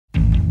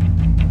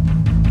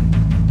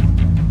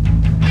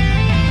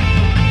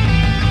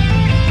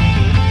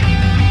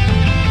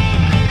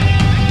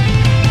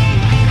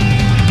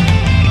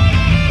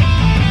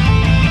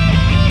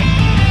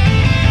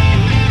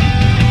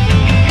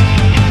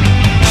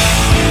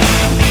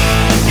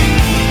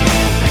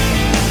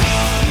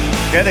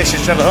Okay, this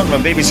is Trevor Hunt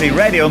from BBC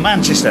Radio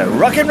Manchester.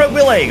 Rockin'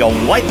 Rugby League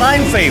on White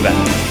Line Fever.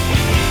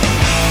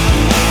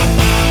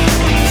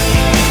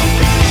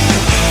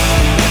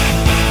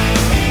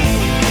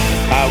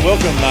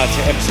 Welcome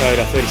to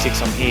episode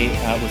 36. I'm here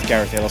with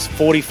Gareth Ellis.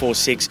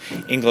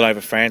 44-6 England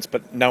over France,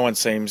 but no one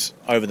seems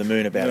over the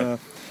moon about it.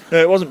 No,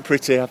 it wasn't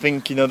pretty. I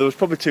think there was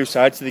probably two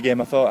sides to the game.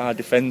 I thought our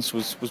defence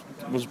was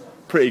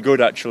pretty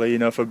good actually.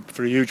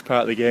 For a huge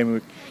part of the game,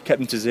 we kept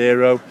them to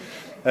 0.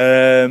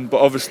 But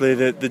obviously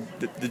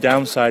the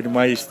downside and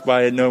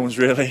why no one's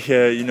really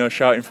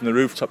shouting from the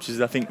rooftops is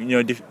I think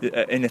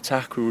in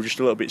attack we were just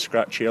a little bit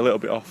scratchy, a little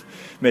bit off,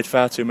 made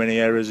far too many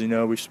errors.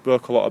 We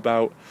spoke a lot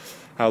about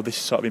how this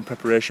is sort of in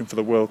preparation for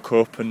the World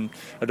Cup, and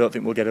I don't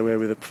think we'll get away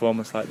with a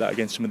performance like that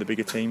against some of the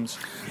bigger teams.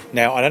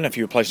 Now, I don't know if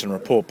you were placed on a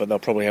report, but they'll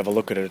probably have a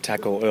look at a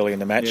tackle early in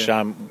the match.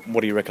 Yeah.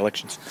 What are your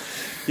recollections?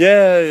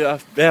 I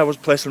was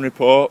placed on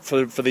report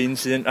for the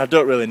incident. I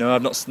don't really know.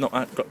 I've not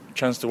got a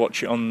chance to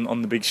watch it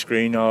on the big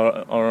screen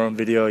or on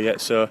video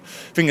yet. So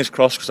fingers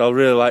crossed, because I'll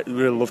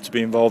really love to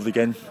be involved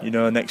again.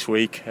 Next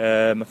week.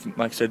 I think,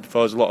 like I said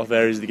before, there's a lot of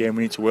areas of the game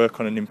we need to work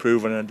on and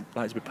improve on, and I'd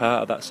like to be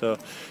part of that. So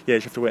yeah,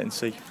 just have to wait and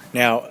see.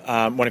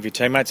 Now, one of your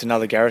teammates,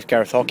 another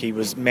Gareth Hockey,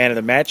 was man of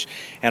the match,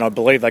 and I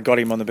believe they got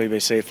him on the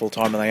BBC at full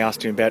time, and they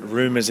asked him about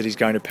rumours that he's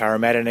going to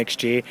Parramatta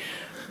next year.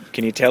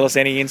 Can you tell us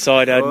any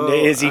insight?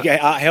 Has he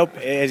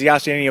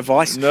asked you any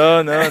advice?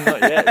 No, not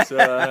yet. So,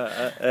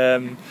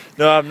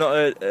 no, I've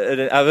not.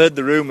 I've heard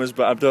the rumours,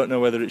 but I don't know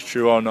whether it's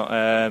true or not.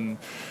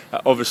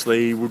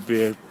 Obviously, he would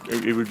be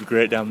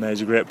great down there.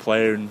 He's a great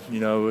player, and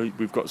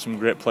we've got some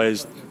great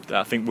players that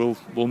I think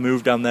will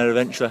move down there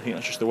eventually. I think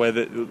that's just the way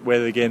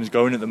the game's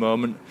going at the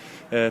moment,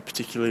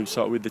 particularly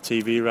sort of with the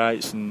TV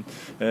rights and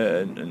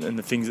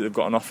the things that they've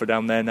got on offer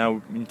down there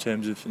now in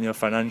terms of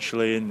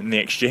financially and the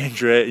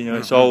exchange rate.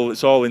 It's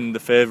all in the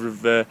favour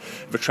of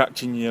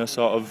attracting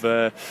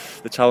the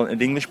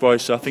talented English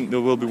boys. So I think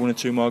there will be one or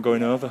two more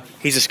going over.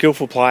 He's a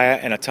skillful player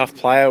and a tough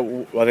player.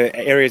 Are there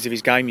areas of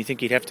his game you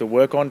think he'd have to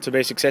work on to be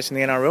a success in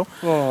the NRL?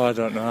 Oh, I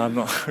don't know. I'm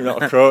not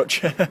a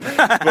coach,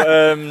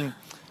 but.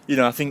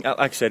 I think, like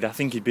I said, I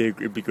think he'd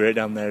be great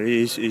down there.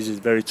 He's a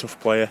very tough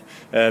player,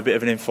 a bit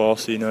of an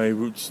enforcer. He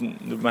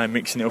wouldn't mind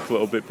mixing it up a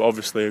little bit, but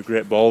obviously a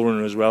great ball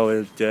runner as well.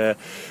 He'd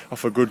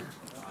off a good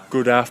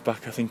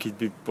halfback. I think he'd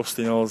be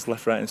busting holes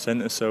left, right, and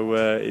centre. So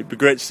it'd be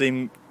great to see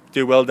him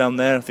do well down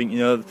there. I think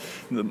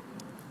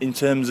in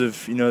terms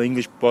of the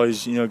English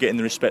boys, getting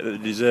the respect that they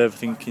deserve. I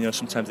think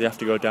sometimes they have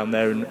to go down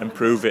there and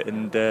prove it,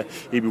 and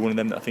he'd be one of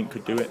them that I think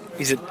could do it.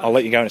 I'll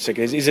let you go in a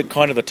second. Is it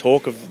kind of the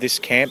talk of this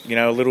camp?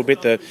 A little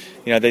bit the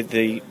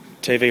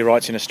TV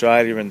rights in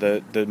Australia and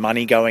the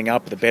money going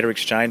up, the better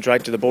exchange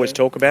rate. Do the boys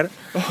talk about it?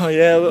 Oh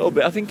yeah, a little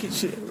bit. I think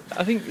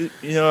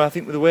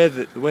the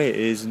way it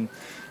is, and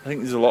I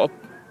think there's a lot of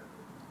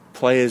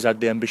players had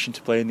the ambition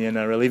to play in the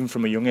NRL even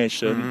from a young age,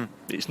 so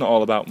it's not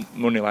all about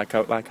money like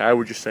I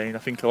was just saying. I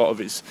think a lot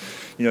of it's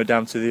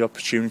down to the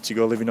opportunity to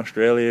go live in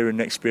Australia and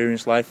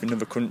experience life in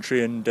another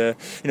country, and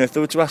if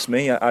they were to ask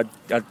me, I'd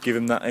give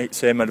them that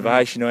same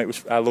advice.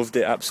 I loved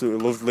it,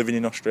 absolutely loved living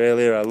in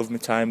Australia. I loved my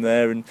time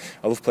there, and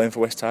I love playing for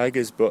West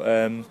Tigers, but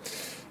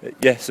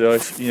so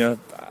if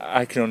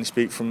I can only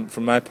speak from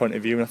my point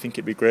of view, and I think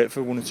it'd be great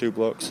for one or two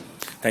blokes.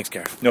 Thanks,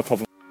 Gareth. No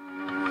problem.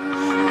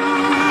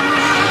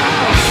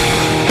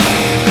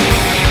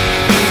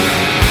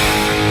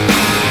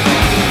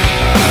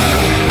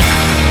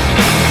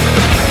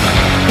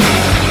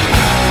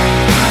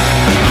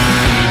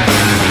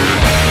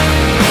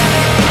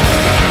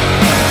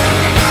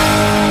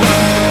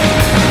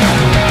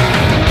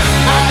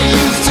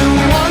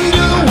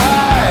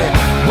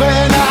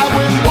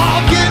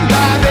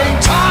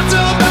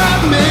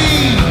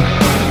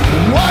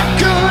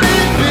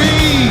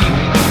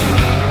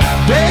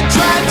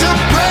 Tried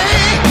to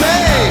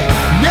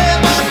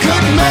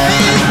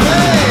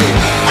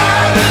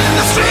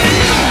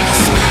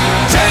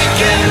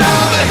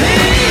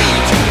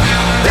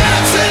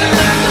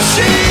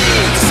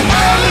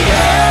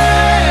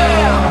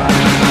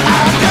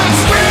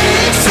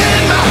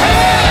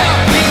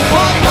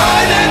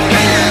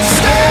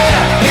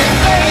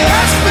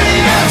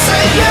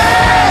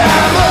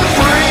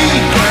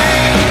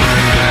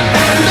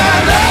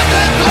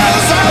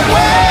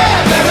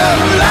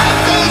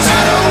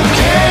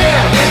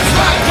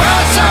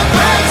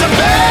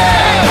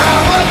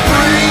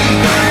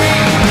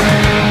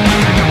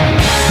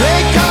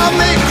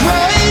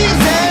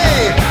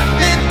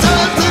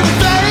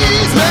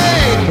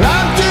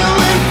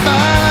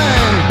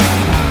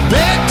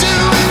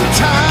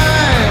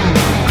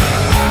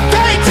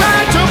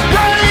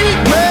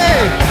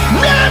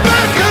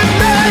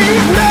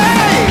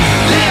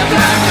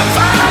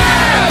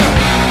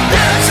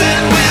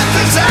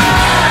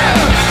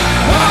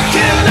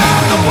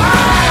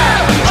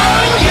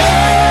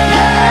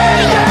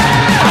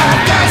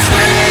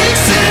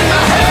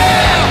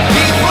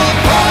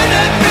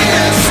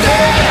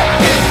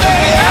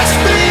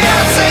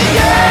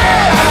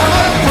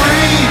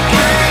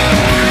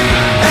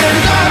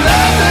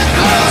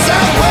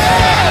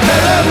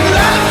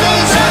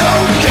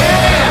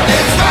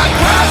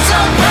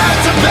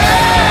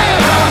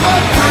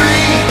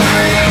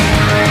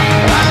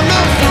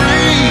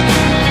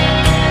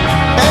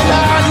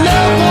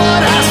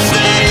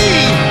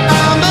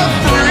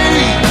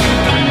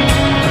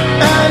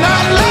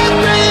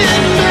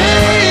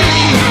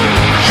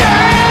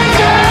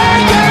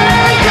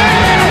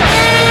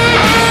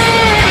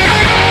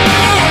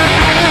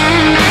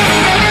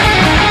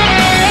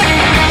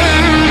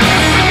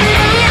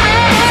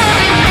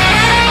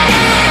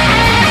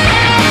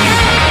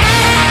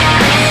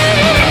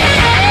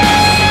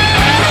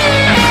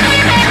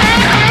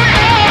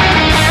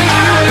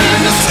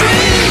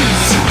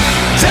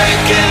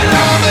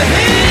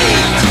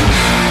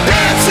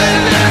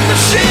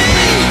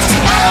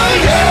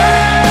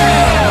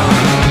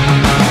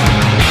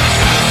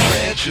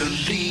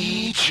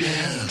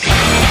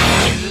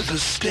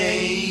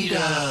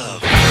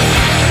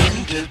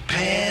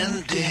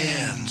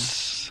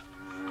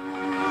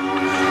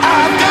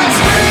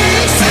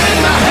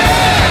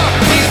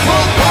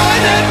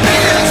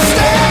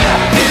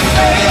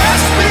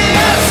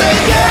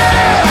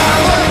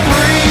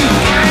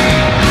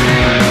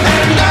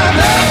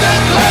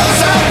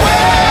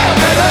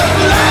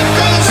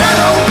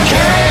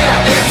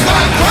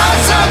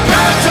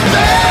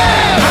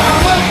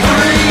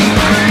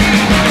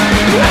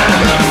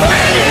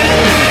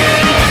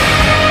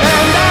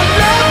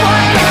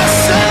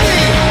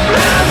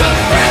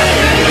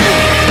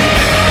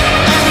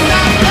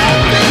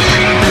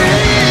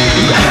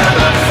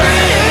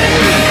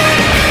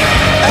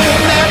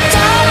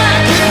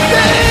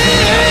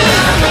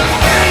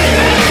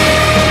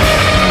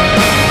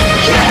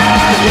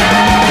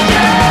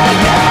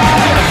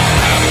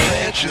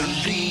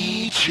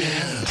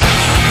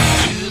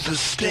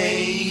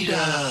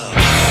freedom,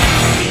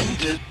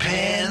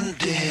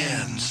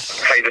 independence.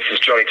 Hey, this is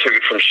Johnny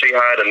Tugget from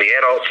Shehard and the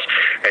Adults,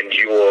 and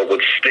you're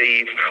with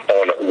Steve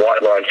on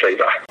White Line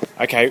Fever.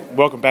 Okay,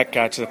 welcome back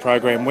to the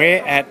program.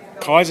 We're at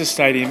Kaiser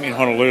Stadium in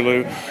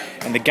Honolulu,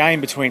 and the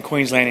game between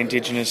Queensland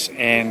Indigenous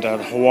and the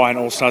Hawaiian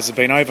All-Stars has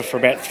been over for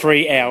about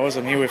 3 hours.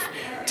 I'm here with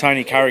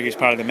Tony Currie, who's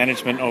part of the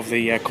management of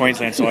the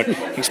Queensland side.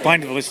 Explain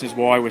to the listeners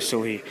why we're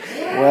still here.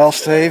 Well,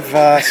 Steve,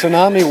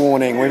 tsunami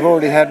warning. We've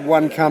already had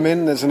one come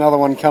in. There's another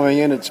one coming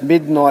in. It's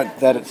midnight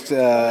that it's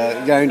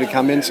going to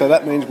come in, so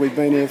that means we've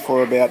been here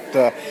for about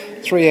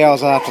 3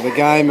 hours after the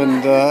game,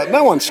 and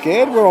no one's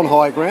scared. We're on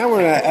high ground.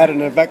 We're at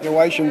an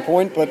evacuation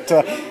point, but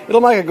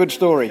it'll make a good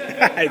story.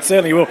 It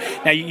certainly will.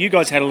 Now, you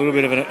guys had a little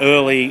bit of an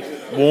early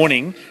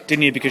warning,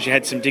 didn't you, because you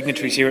had some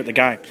dignitaries here at the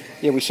game?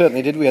 Yeah, we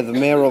certainly did. We had the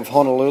Mayor of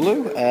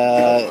Honolulu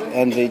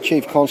and the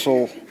Chief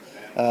Consul,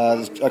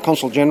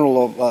 Consul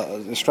General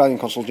of the Australian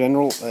Consul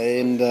General,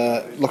 and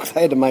look,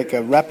 they had to make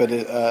a rapid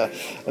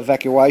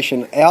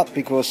evacuation out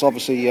because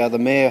obviously the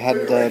Mayor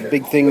had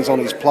big things on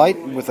his plate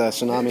with a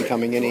tsunami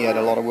coming in. He had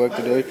a lot of work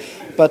to do,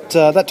 but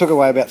that took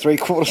away about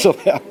 3/4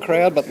 of our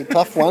crowd. But the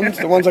tough ones,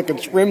 the ones that could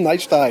swim, they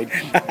stayed.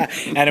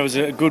 And it was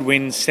a good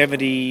win,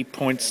 70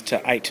 points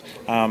to 8.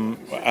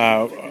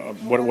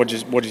 What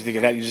did you think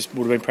of that? You just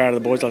would have been proud of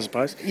the boys, I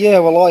suppose. Yeah,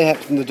 well, I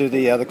happened to do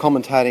the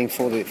commentating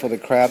for the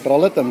crowd, but I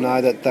let them know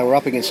that they were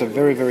up against a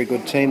very, very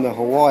good team. The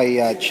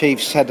Hawaii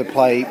Chiefs had to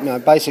play,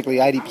 basically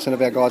 80%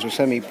 of our guys were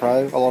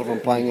semi-pro, a lot of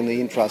them playing in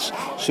the Intrust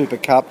Super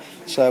Cup.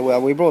 So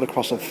we brought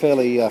across a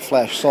fairly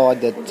flash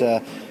side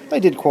that they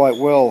did quite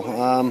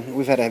well.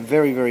 We've had a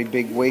very, very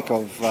big week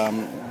of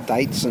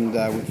dates, and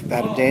we've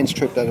had a dance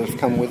troupe that have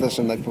come with us,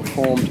 and they've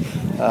performed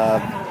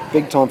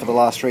big time for the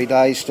last 3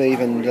 days, Steve,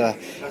 and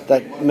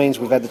that means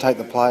we've had to take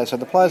the players. So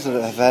the players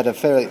have had a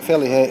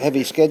fairly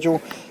heavy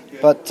schedule.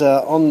 But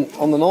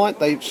on the night,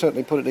 they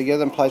certainly put it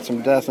together and played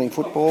some dazzling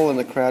football, and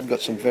the crowd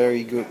got some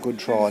very good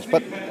tries.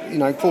 But,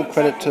 full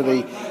credit to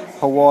the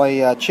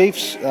Hawaii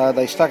Chiefs.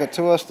 They stuck it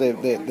to us.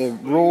 They're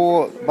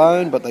raw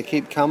bone, but they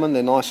keep coming.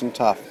 They're nice and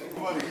tough.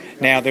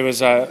 Now, there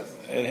was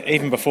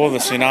even before the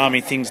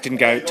tsunami, things didn't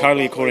go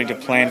totally according to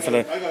plan for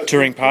the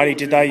touring party,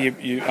 did they?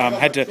 You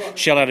had to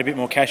shell out a bit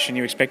more cash than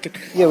you expected?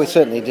 Yeah, we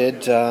certainly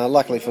did.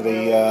 Luckily for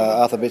the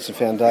Arthur Bitson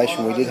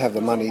Foundation, we did have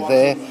the money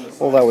there.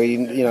 Although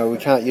we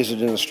can't use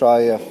it in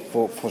Australia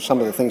for some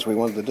of the things we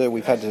wanted to do,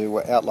 we've had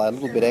to outlay a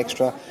little bit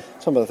extra.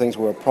 Some of the things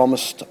we were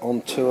promised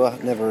on tour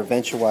never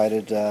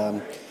eventuated.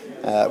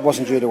 It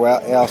wasn't due to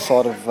our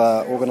side of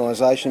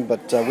organisation,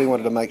 but we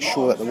wanted to make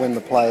sure that when the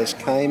players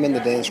came and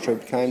the dance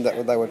troupe came,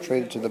 that they were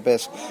treated to the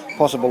best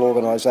possible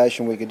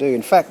organisation we could do.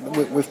 In fact,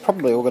 we've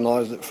probably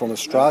organised it from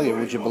Australia,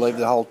 would you believe,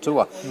 the whole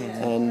tour.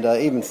 Mm-hmm. And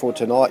even for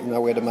tonight,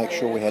 we had to make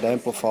sure we had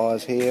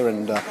amplifiers here,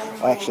 and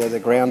I actually had the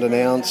ground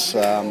announce.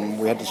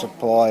 We had to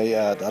supply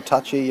a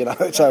touchy,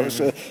 so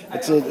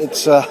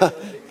it's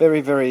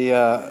very, very...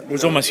 It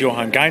was almost your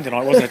home game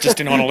tonight, wasn't it? Just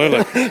in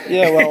Honolulu.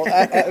 Yeah, well,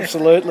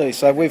 absolutely.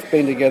 So we've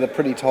been together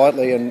pretty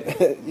tightly, and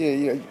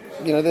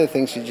there are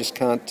things you just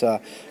can't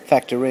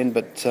factor in,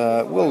 but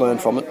we'll learn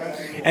from it.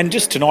 And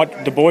just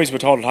tonight, the boys were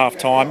told at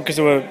half-time, because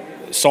there were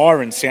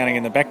sirens sounding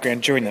in the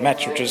background during the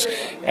match, which was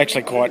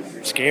actually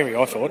quite scary,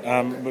 I thought.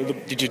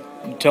 Did you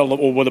tell them,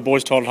 or were the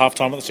boys told at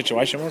half-time what the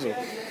situation was? Or?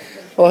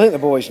 Well, I think the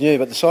boys knew,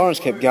 but the sirens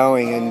kept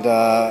going,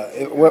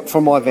 and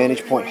from my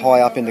vantage point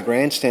high up in the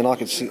grandstand, I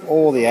could see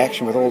all the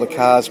action with all the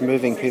cars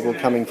moving, people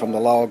coming from the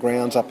lower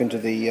grounds up into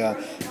the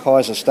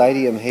Kaiser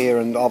Stadium here,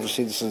 and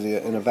obviously this is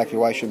an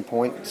evacuation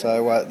point,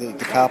 so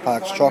the car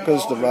park's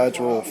chockers, the roads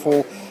were all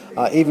full.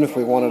 Even if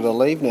we wanted to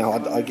leave now,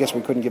 I guess we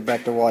couldn't get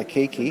back to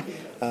Waikiki.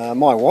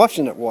 My wife's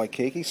in at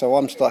Waikiki, so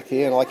I'm stuck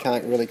here and I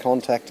can't really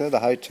contact her. The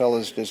hotel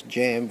is just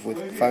jammed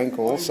with phone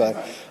calls,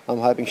 so I'm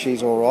hoping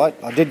she's all right.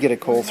 I did get a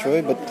call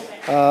through,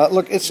 but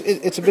look,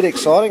 it's a bit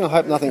exciting. I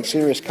hope nothing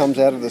serious comes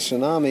out of the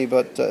tsunami,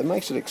 but it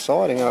makes it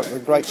exciting. A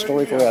great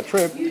story for our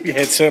trip. Yeah,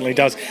 it certainly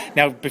does.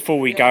 Now, before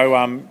we go,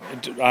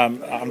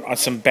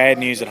 some bad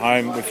news at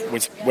home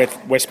with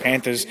West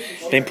Panthers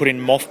being put in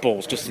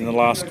mothballs just in the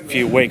last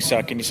few weeks.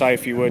 Can you say a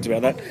few words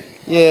about that?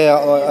 Yeah,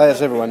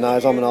 as everyone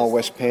knows, I'm an old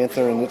West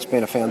Panther, and it's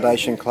been a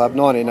foundation club.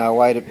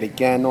 1908 it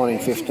began,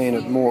 1915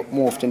 it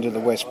morphed into the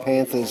West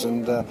Panthers,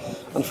 and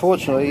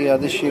unfortunately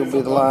this year will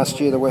be the last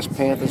year the West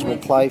Panthers will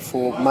play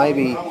for.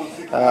 Maybe,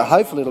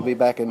 hopefully it'll be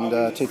back in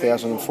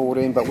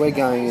 2014, but we're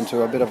going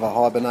into a bit of a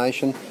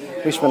hibernation.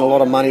 We spent a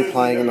lot of money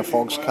playing in the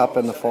Fogs Cup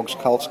and the Fogs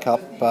Colts Cup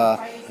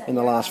in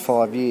the last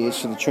 5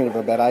 years to the tune of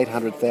about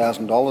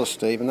 $800,000,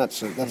 Steve, and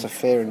that's a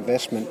fair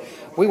investment.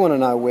 We want to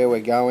know where we're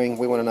going.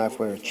 We want to know if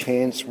we're a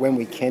chance, when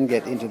we can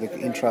get into the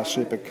Intrust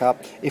Super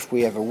Cup, if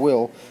we ever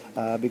will,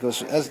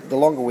 because as the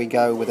longer we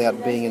go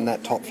without being in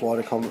that top flight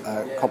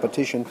of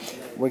competition,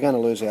 we're going to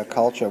lose our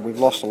culture. We've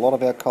lost a lot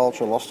of our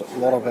culture, lost a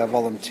lot of our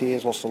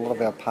volunteers, lost a lot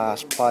of our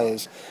past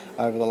players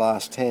over the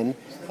last 10,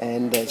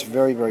 and it's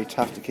very, very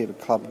tough to keep a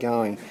club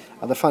going.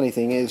 The funny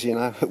thing is,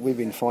 we've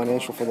been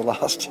financial for the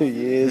last 2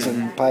 years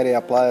and paid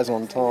our players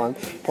on time,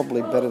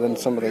 probably better than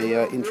some of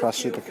the Intrust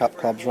Super Cup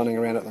clubs running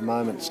around at the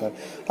moment. So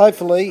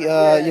hopefully,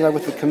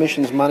 with the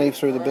Commission's money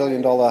through the $1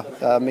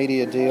 billion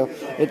media deal,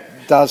 it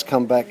does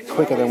come back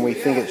quicker than we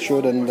think it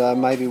should, and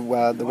maybe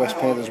the West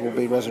Panthers will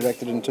be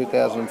resurrected in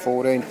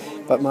 2014.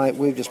 But mate,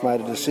 we've just made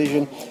a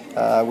decision.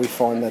 We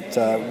find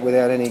that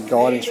without any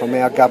guidance from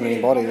our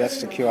governing body,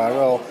 that's the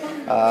QRL,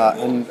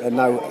 and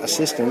no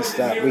assistance,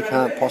 that we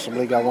can't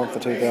possibly go on for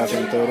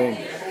 2013.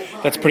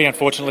 That's pretty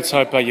unfortunate. Let's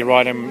hope you're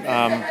right,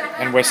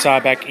 and we're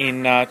back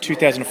in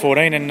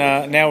 2014. And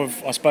now,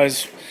 I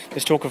suppose,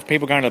 there's talk of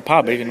people going to the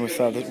pub, even with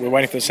we're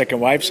waiting for the second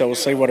wave, so we'll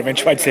see what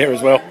eventuates there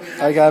as well.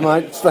 Okay,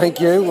 mate. Thank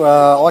you.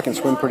 I can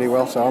swim pretty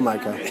well, so I'm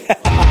okay.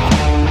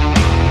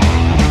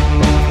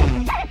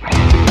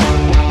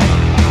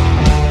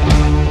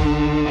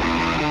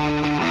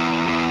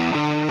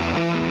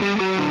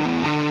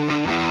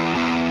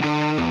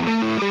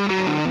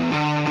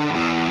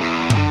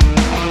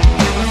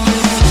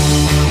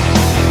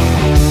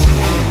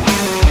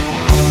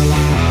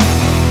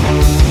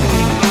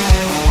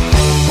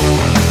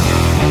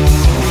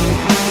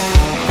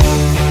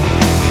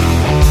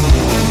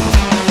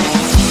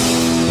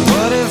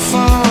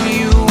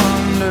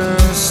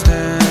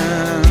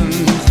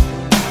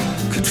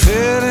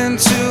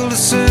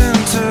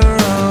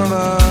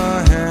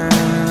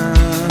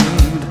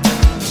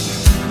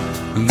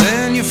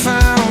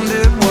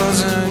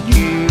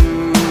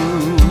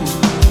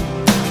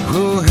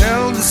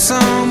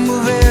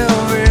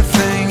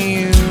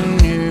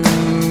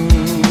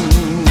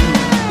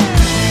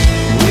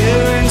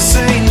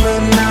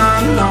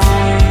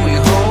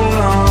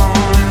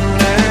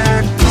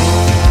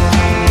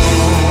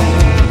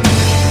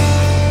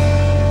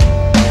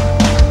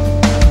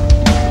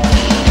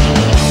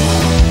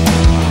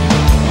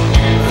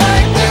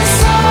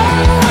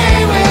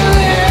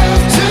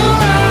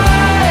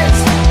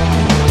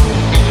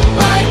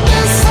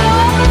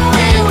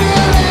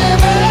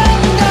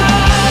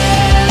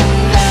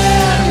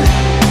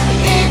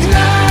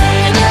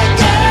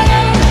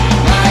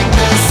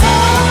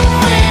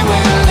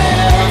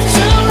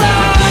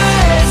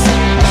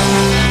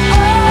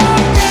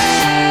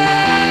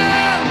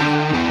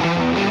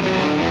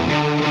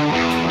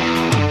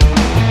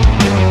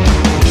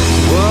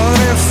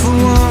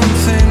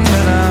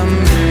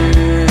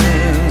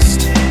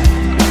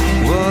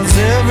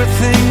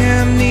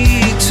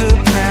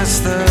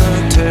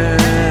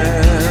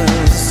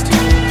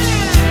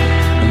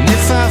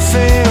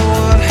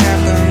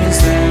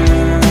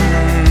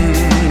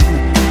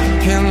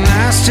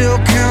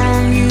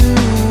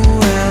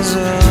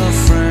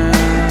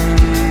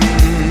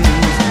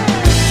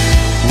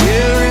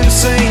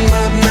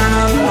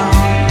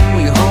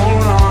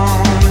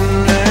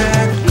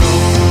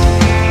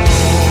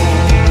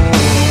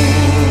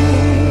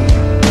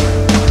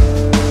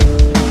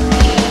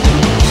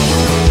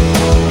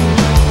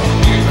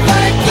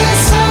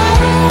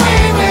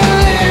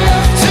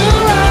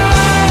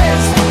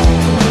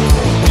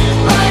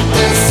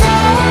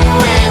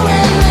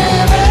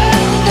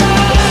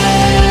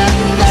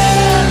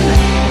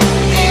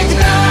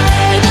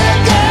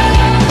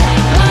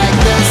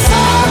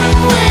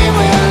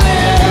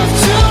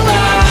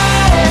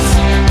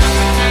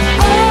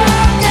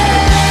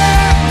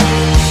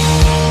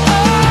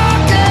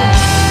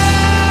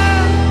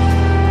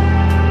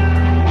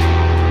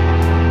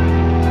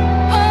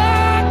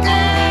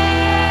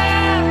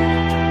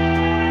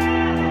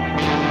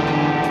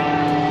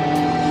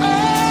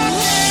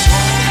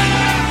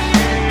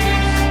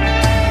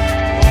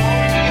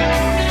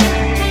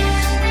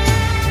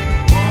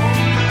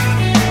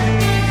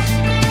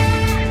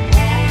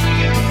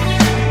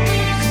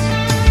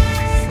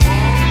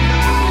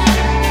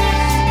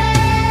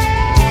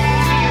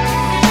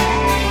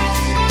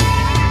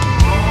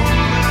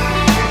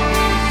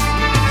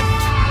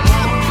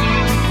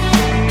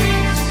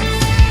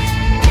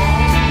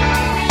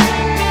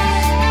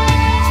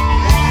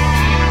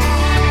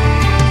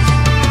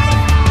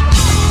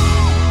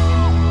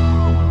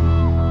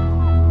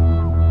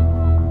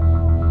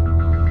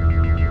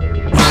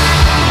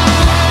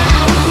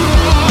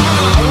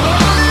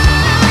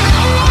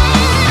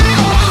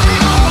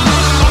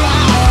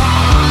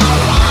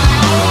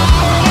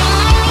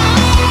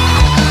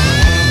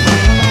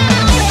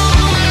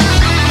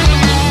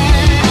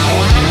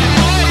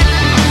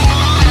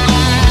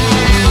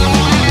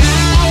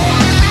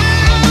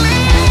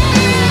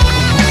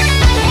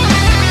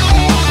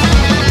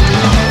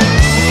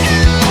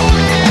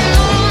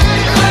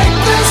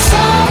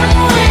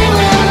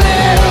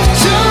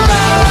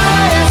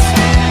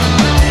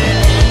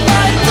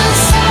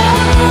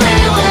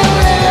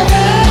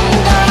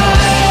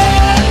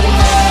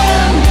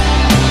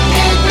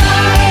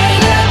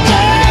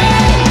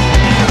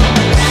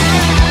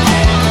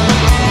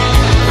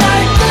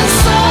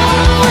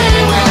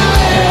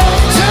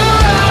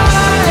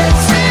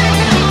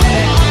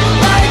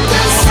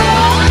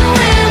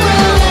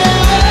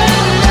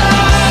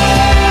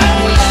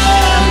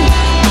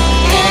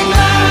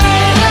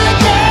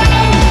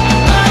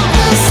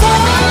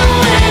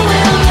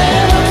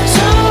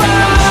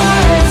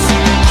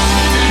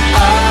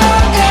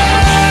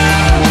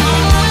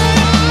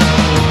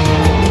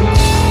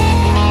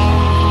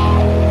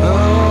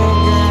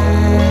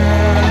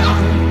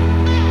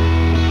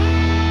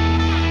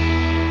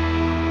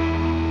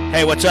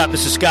 Hey, what's up?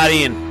 This is Scott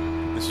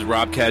Ian. This is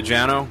Rob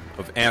Caggiano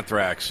of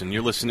Anthrax, and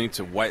you're listening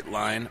to White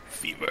Line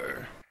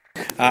Fever.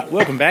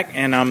 Welcome back,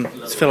 and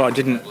this fellow I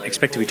didn't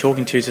expect to be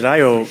talking to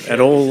today or at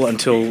all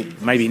until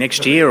maybe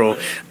next year.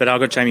 But I've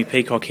got Jamie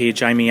Peacock here.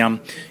 Jamie,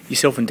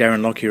 yourself and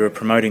Darren Lockyer are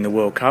promoting the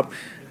World Cup.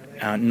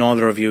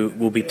 Neither of you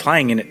will be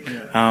playing in it.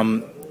 How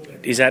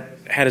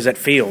does that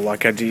feel?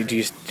 Like, do you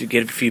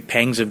get a few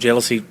pangs of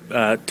jealousy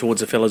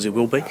towards the fellas who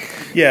will be?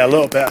 Yeah, a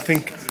little bit. I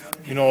think,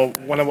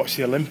 when I watched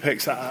the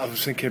Olympics, I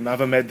was thinking,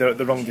 have I made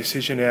the wrong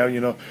decision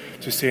here?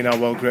 Just seeing how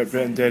well Great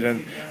Britain did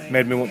and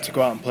made me want to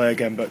go out and play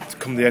again. But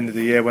come the end of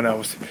the year, when I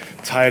was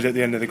tired at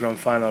the end of the grand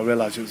final, I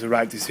realised it was the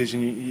right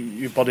decision.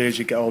 Your body, as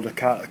you get older,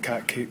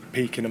 can't keep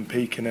peaking,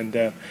 and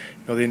the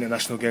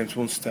international game's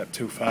one step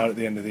too far at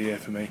the end of the year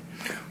for me.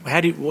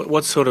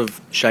 What sort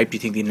of shape do you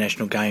think the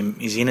international game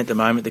is in at the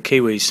moment? The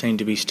Kiwis seem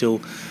to be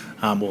still,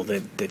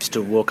 they're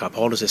still World Cup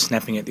holders. They're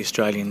snapping at the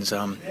Australians'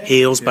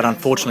 heels, but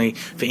unfortunately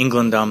for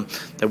England,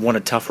 they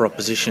wanted tougher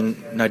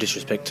opposition. No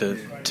disrespect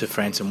to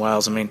France and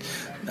Wales. I mean,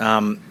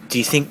 do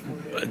you think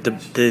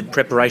the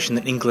preparation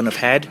that England have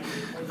had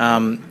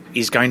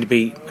is going to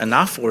be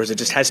enough, or is it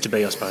just has to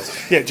be, I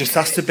suppose? Yeah, it just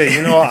has to be.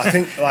 I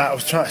think, like I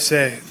was trying to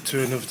say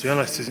to another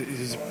journalist,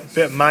 there's a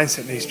bit of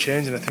mindset needs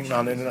changing, I think,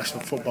 around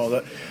international football,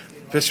 that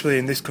especially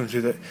in this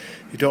country, that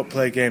you don't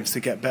play games to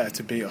get better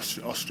to beat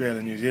Australia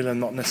and New Zealand,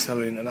 not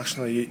necessarily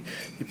internationally.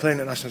 You play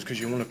internationals because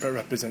you want to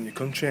represent your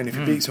country, and if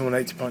you beat someone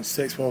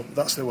 80.6, well,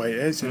 that's the way it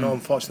is.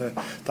 Unfortunately,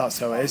 that's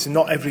how it is. And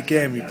not every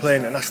game you play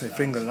internationally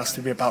for England has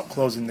to be about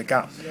closing the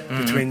gap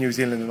between New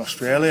Zealand and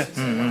Australia.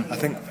 I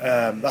think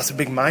that's a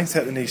big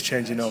mindset that needs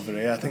changing over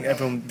here. I think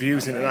everyone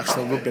views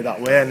international rugby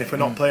that way, and if we're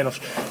not playing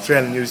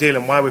Australia and New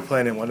Zealand, why are we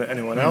playing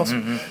anyone else?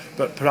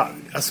 But perhaps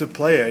as a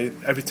player,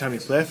 every time you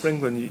play for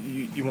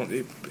England, you want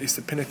it's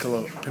the pinnacle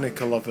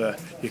of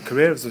your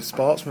career as a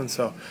sportsman.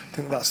 So I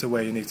think that's the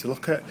way you need to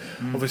look at it.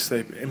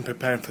 Obviously, in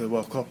preparing for the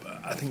World Cup,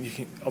 I think you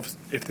can.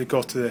 If they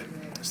go to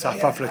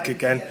South Africa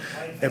again,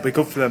 it'll be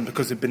good for them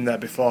because they've been there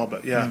before.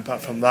 But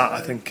apart from that,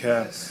 I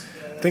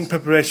think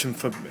preparation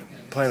for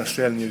playing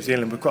Australia and New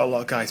Zealand, we've got a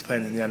lot of guys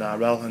playing in the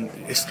NRL, and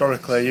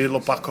historically, you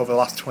look back over the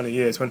last 20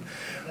 years, when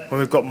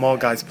we've got more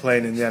guys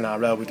playing in the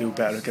NRL, we do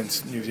better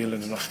against New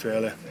Zealand and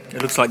Australia.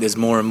 It looks like there's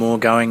more and more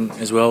going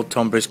as well.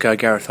 Tom Briscoe,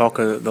 Gareth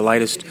Hocker, the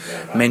latest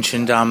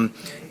mentioned.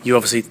 You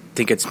obviously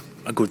think it's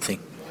a good thing.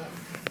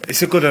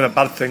 It's a good and a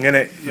bad thing, isn't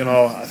it?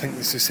 I think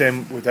it's the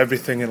same with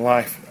everything in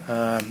life.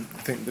 I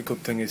think the good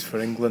thing is for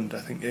England. I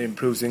think it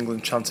improves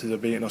England's chances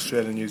of beating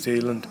Australia and New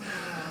Zealand,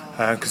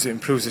 because it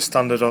improves the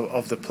standard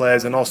of the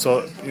players, and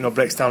also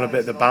breaks down a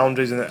bit of the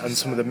boundaries and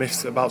some of the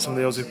myths about some of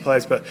the Aussie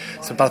players. But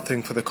it's a bad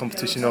thing for the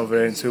competition over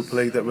here in Super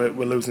League that we're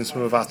losing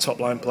some of our top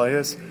line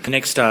players. The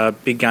next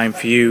big game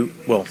for you,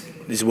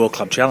 is the World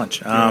Club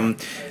Challenge.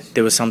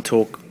 There was some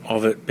talk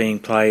of it being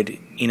played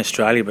in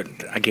Australia, but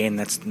again,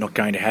 that's not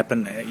going to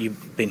happen.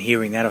 You've been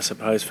hearing that, I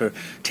suppose, for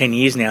 10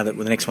 years now, that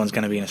the next one's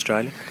going to be in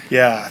Australia.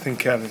 Yeah, I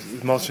think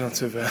there's more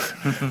chance of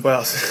I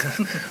won't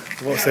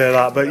say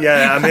that, but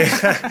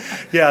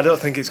I don't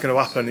think it's going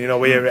to happen.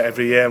 We hear it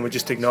every year and we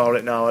just ignore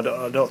it now.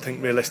 I don't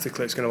think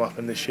realistically it's going to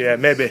happen this year.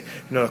 Maybe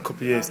a couple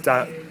of years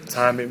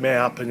time it may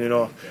happen.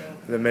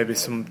 There may be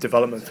some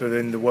development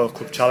within the World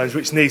Club Challenge,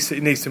 which needs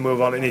to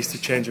move on. It needs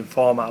to change in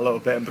format a little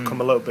bit and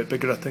become a little bit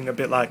bigger. I think a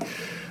bit like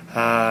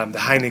the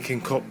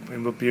Heineken Cup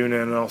in rugby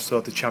union, and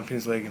also the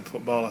Champions League in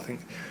football. I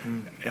think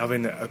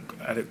having a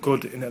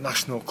good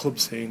international club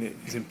scene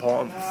is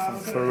important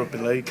for a rugby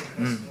league.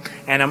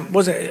 And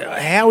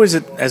how is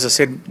it, as I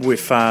said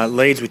with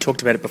Leeds, we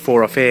talked about it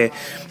before off air,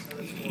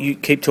 you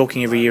keep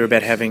talking every year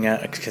about having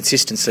a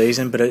consistent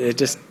season, but it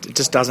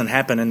just doesn't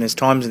happen, and there's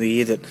times of the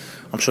year that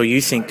I'm sure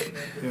you think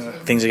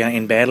things are going to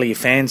end badly, your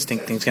fans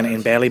think things are going to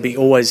end badly, but you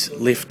always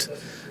lift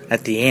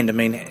at the end. I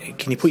mean,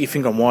 can you put your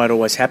finger on why it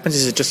always happens?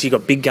 Is it just you've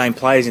got big game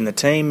players in the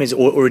team,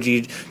 or do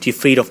you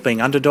feed off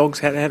being underdogs?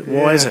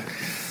 Why is it?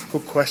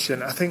 Good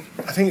question. I think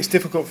it's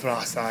difficult for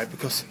our side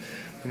because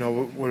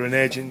we're an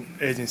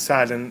aging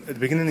side, and at the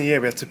beginning of the year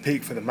we had to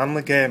peak for the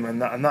Manly game,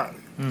 and that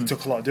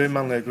took a lot of doing.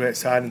 Manly a great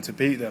side, and to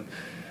beat them,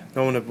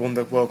 no one had won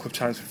the World Cup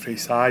Challenge for 3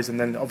 sides, and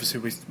then obviously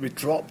we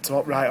dropped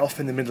right off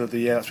in the middle of the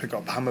year. That's we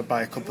got hammered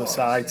by a couple of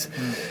sides.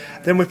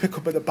 Then we pick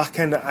up at the back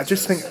end. I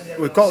just think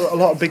we've got a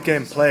lot of big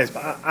game players,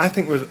 but I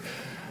think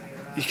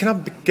you can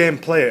have big game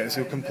players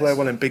who can play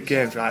well in big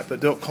games, right,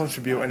 but don't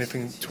contribute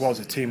anything towards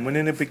a team.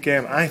 Winning a big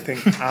game, I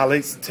think our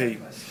Leeds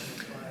team,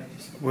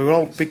 we're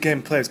all big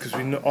game players because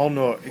we all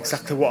know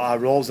exactly what our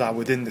roles are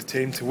within the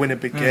team to win a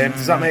big game.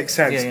 Does that make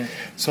sense? Yeah.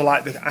 So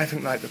I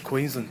think the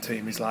Queensland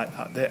team is like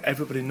that.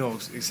 Everybody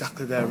knows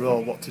exactly their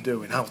role, what to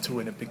do and how to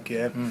win a big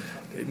game.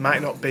 It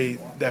might not be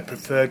their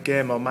preferred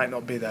game or might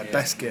not be their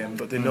best game,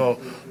 but they know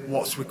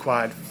what's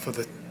required for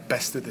the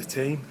best of the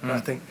team. And I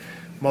think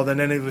more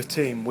than any other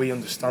team, we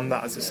understand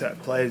that as a set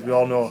of players. We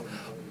all know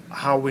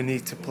how we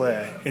need to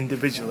play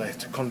individually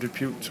to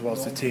contribute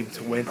towards the team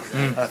to win.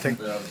 And I think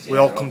we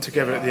all come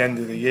together at the end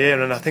of the year,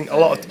 and I think a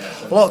lot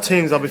of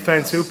teams, I'll be fair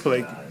in Super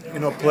League,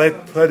 play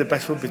the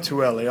best rugby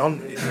too early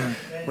on.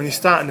 when you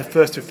start in the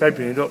 1st of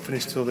February and you don't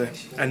finish till the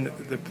end,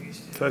 the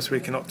first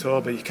week in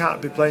October, you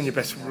can't be playing your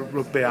best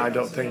rugby, I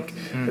don't think,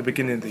 at the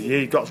beginning of the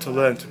year. You've got to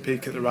learn to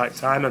peak at the right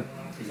time, and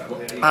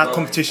our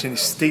competition is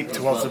steep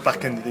towards the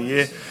back end of the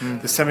year.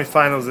 The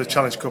semi-finals of the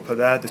Challenge Cup are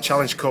there. The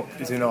Challenge Cup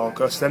is in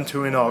August, them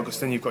two in August,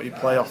 then you've got your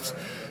playoffs.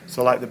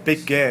 So like the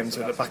big games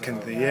are at the back end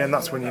of the year, and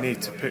that's when you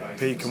need to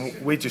peak, and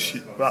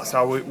that's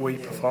how we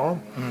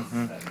perform.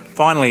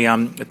 Finally,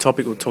 a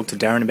topic we'll talk to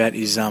Darren about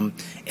is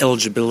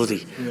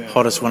eligibility.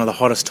 One of the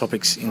hottest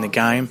topics in the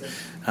game.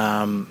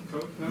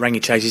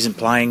 Rangi Chase isn't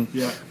playing.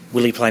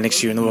 Will he play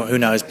next year? Who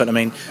knows? But I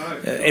mean,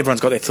 everyone's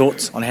got their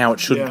thoughts on how it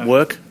should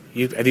work.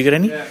 Have you got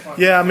any?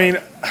 Yeah, I mean,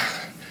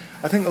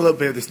 I think a little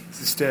bit of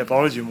the state of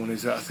origin one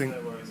is that I think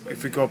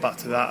if we go back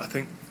to that, I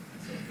think,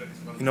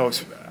 you know,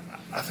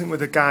 I think with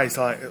the guys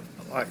like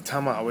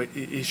Tamar,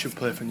 he should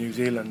play for New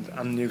Zealand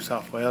and New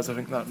South Wales. I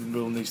think that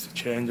rule needs to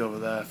change over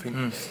there. I think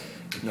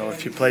you know,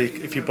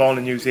 if you're born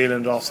in New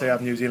Zealand, or say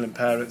have New Zealand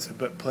parents,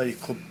 but play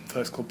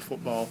first club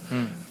football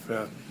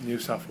for New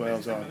South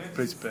Wales or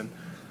Brisbane,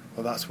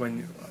 well, that's where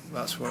you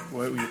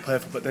play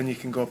for. But then you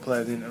can go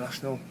play the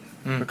international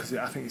because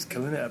I think he's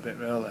killing it a bit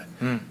really.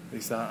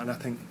 Is that, and I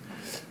think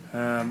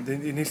there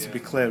needs to be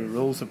clearer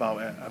rules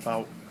about it.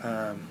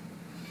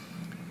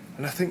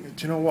 And I think,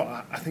 do you know what?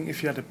 I think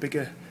if you had a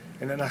bigger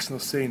international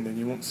scene, then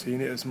you won't see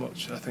it as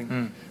much. I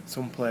think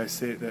some players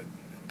see it that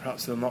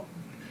perhaps they'll not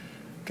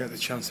get the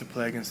chance to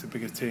play against the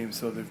bigger teams,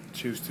 so they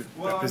choose to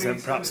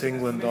represent perhaps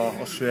England or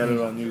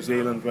Australia or New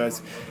Zealand.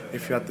 Whereas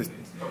if you had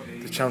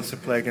the chance to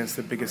play against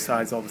the bigger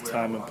sides all the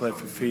time and play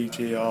for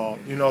Fiji or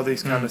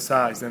these kind of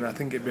sides, then I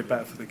think it'd be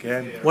better for the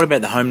game. What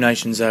about the home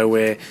nations though,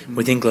 where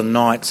with England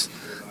Knights,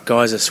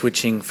 guys are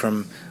switching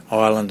from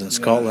Ireland and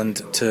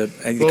Scotland to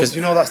because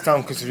that's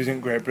down because there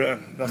isn't Great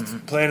Britain. That's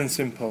plain and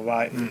simple,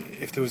 right?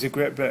 If there was a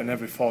Great Britain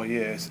every 4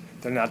 years,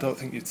 then I don't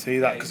think you'd see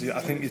that, because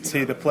I think you'd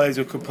see the players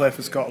who could play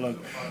for Scotland,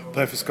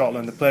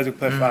 the players who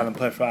play for Ireland,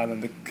 play for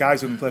Ireland, the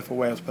guys who play for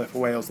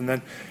Wales, and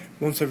then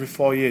once every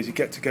 4 years you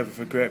get together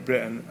for Great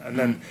Britain, and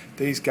then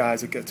these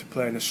guys would get to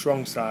play in a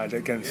strong side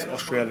against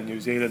Australia and New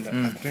Zealand.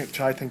 I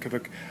try to think of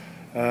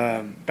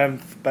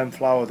Ben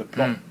Flower,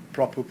 the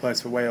prop who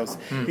plays for Wales.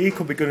 He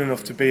could be good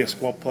enough to be a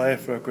squad player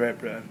for Great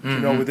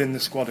Britain, within the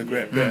squad of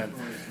Great Britain,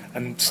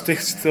 and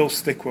still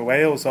stick with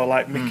Wales. Or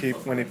like Mickey,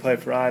 when he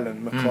played for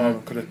Ireland,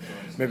 McLaurin could have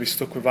maybe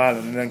stuck with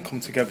Ireland and then come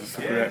together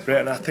for Great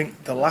Britain. I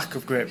think the lack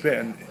of Great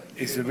Britain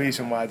is the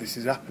reason why this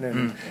is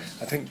happening.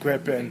 I think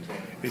Great Britain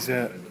is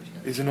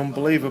an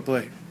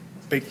unbelievably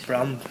big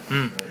brand,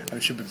 and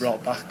it should be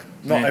brought back.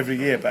 Not every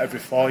year, but every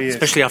 4 years.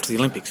 Especially after the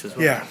Olympics as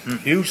well. Yeah,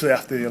 hugely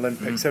after the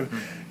Olympics.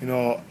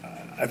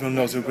 Everyone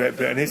knows who Great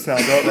Britain is now,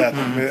 don't they? I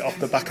think off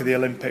the back of the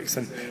Olympics,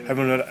 and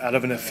everyone would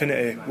have an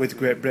affinity with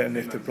Great Britain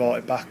if they brought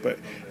it back. But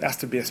it has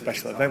to be a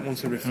special event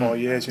once every 4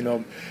 years.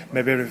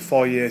 Maybe every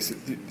 4 years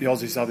the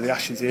Aussies have the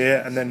Ashes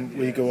here, and then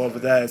we go over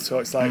there. So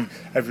it's like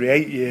every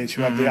 8 years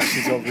you have the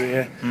Ashes over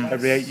here.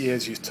 Every 8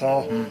 years you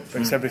tour,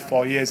 but it's every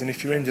 4 years. And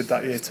if you're injured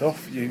that year,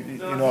 tough.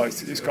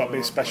 It's got to be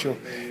a special.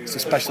 It's a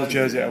special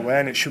jersey to wear,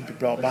 and it should be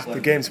brought back. The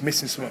game's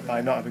missing something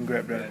by not having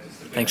Great Britain.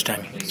 Thanks,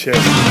 Jamie. Cheers.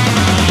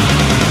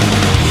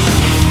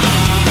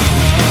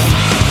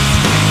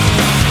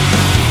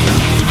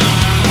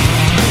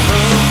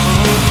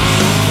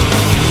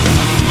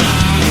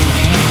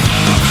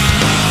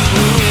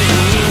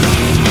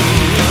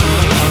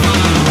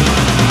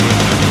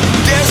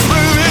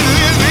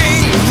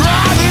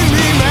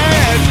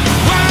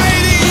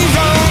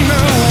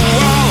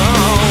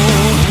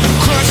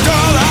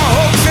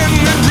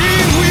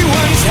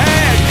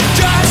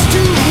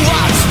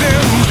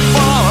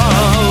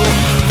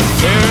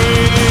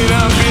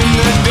 Up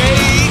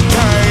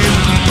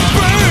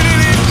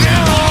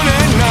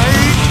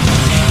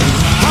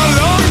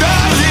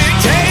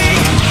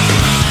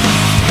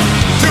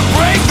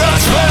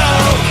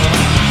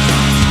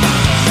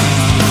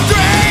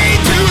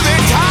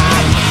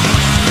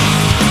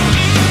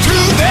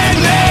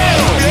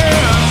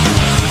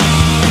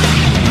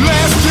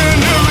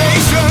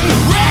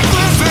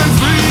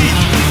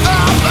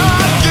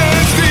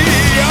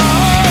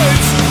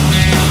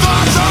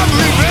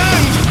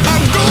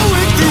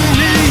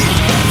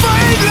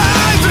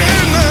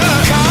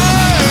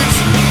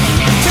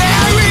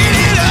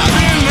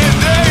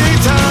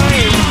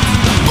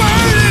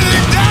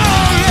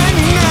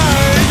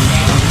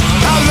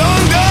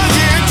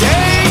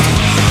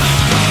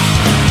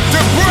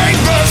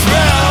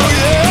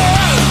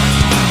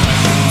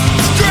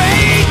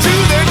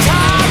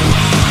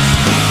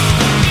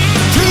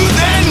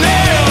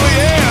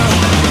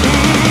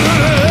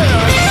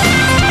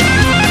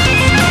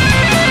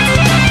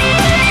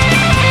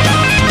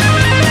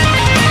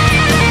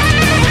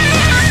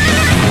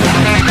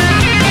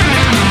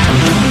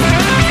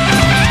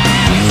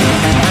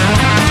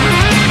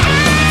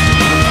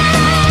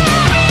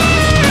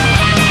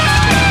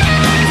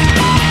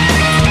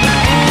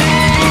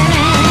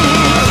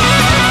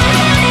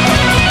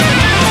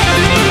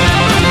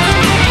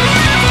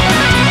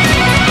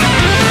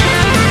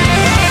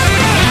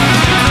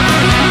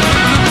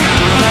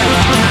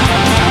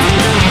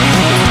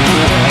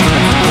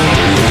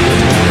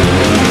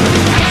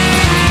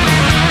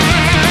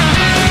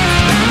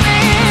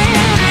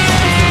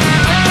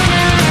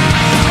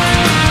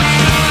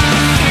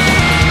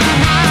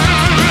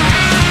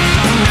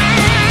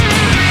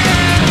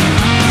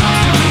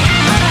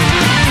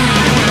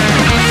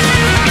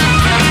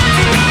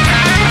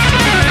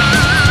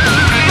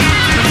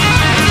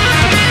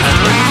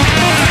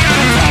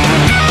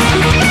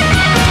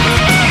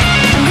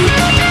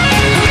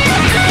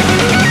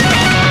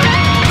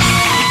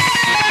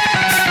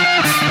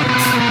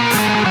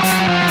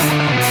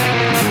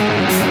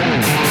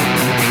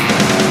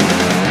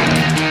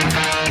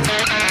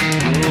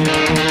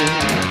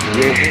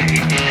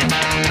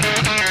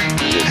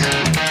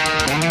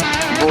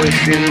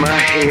voice in my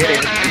head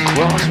at the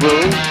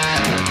crossroads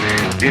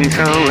didn't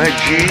sound like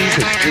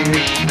Jesus to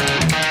me.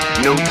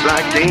 Notes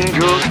like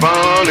angels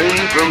falling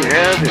from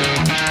heaven.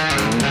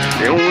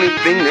 The only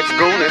thing that's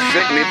gonna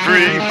set me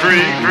free,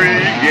 free,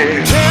 free,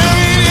 yeah.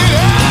 Tearing it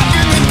up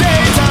in the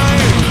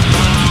daytime,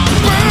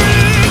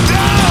 burning it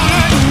down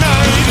at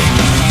night.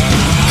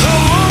 How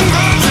long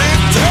does it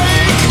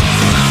take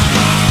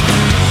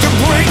to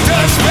break the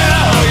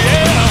spell,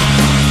 yeah?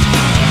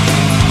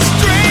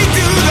 Straight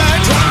to that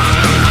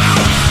top,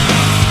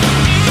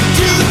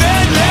 to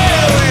that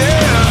nail,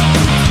 yeah.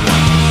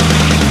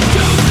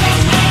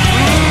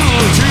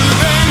 To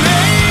that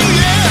nail,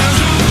 yeah.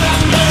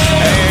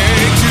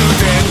 Hey, to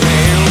that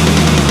nail.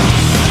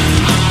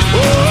 Oh,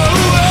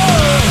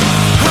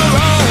 how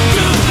long?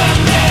 To that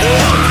nail.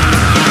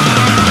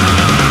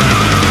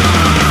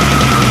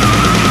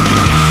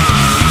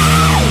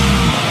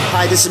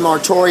 Hi, this is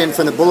Martorian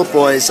from the Bullet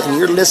Boys, and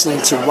you're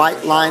listening to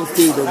White Line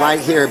Fever right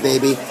here,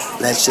 baby.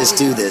 Let's just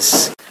do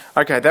this.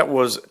 Okay, that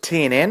was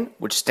TNN,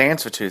 which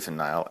stands for Tooth and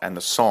Nail, and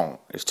the song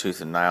is Tooth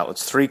and Nail.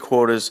 It's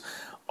 3/4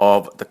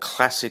 of the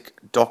classic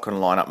Dokken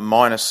lineup,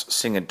 minus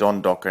singer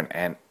Don Dokken,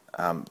 and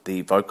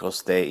the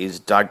vocalist there is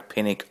Doug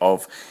Pinnick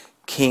of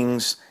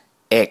King's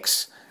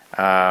X.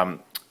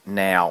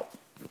 Now,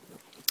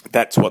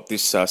 that's what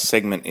this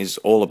segment is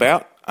all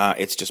about.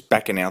 It's just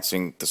back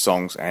announcing the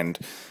songs and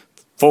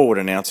forward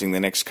announcing the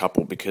next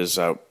couple, because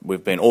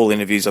we've been all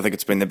interviews. I think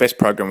it's been the best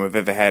program we've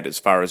ever had as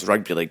far as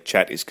rugby league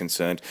chat is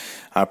concerned.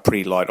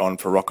 Pretty light on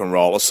for rock and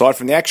roll, aside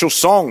from the actual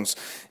songs.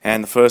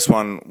 And the first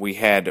one we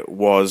had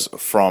was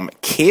from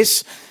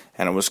Kiss,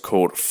 and it was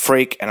called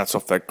Freak, and it's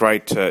off that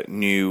great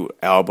new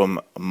album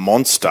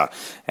Monster.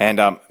 And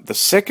the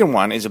second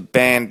one is a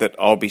band that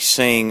I'll be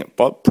seeing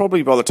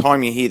probably by the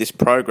time you hear this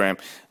program.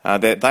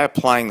 They are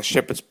playing the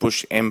Shepherd's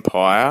Bush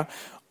Empire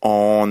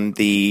on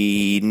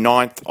the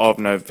 9th of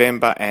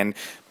November, and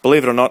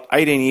believe it or not,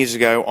 18 years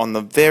ago, on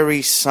the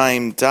very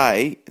same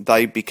day,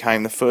 they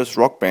became the first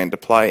rock band to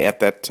play at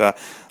that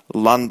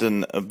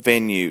London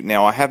venue.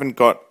 Now, I haven't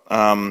got,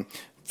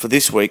 for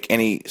this week,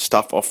 any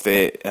stuff off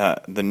the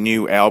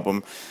new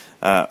album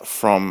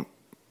from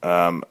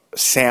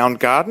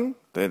Soundgarden.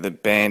 They're the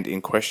band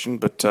in question,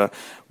 but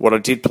what I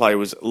did play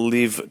was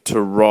Live to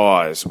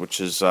Rise,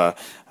 which is a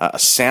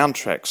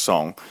soundtrack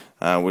song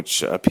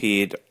which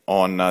appeared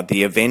on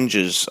the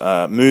Avengers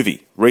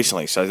movie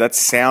recently. So that's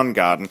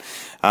Soundgarden.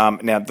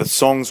 Now, the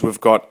songs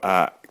we've got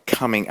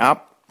coming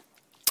up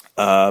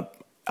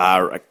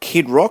are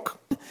Kid Rock,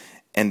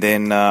 and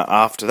then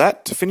after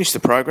that, to finish the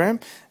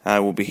program,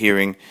 we'll be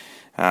hearing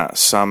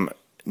some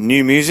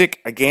new music.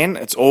 Again,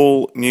 it's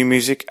all new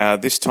music.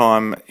 This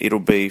time it'll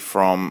be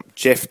from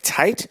Jeff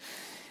Tate,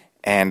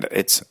 and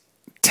it's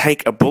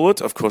Take a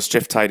Bullet. Of course,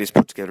 Jeff Tate has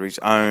put together his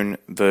own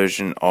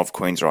version of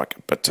Queensryche,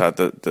 but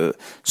the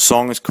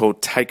song is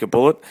called Take a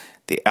Bullet.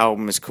 The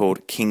album is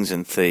called Kings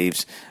and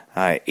Thieves.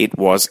 It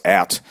was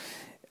out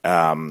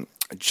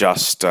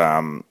just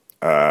a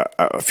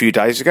few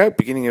days ago,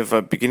 beginning of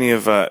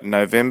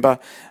November.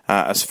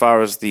 As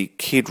far as the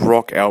Kid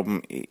Rock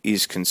album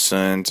is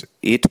concerned,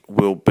 it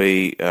will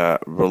be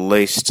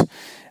released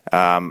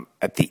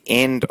at the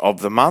end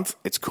of the month.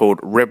 It's called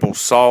Rebel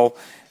Soul,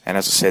 and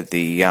as I said,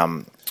 the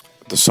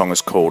song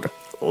is called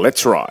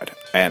Let's Ride.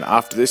 And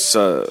after this,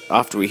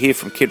 after we hear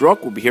from Kid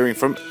Rock, we'll be hearing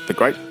from the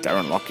great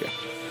Darren Lockyer.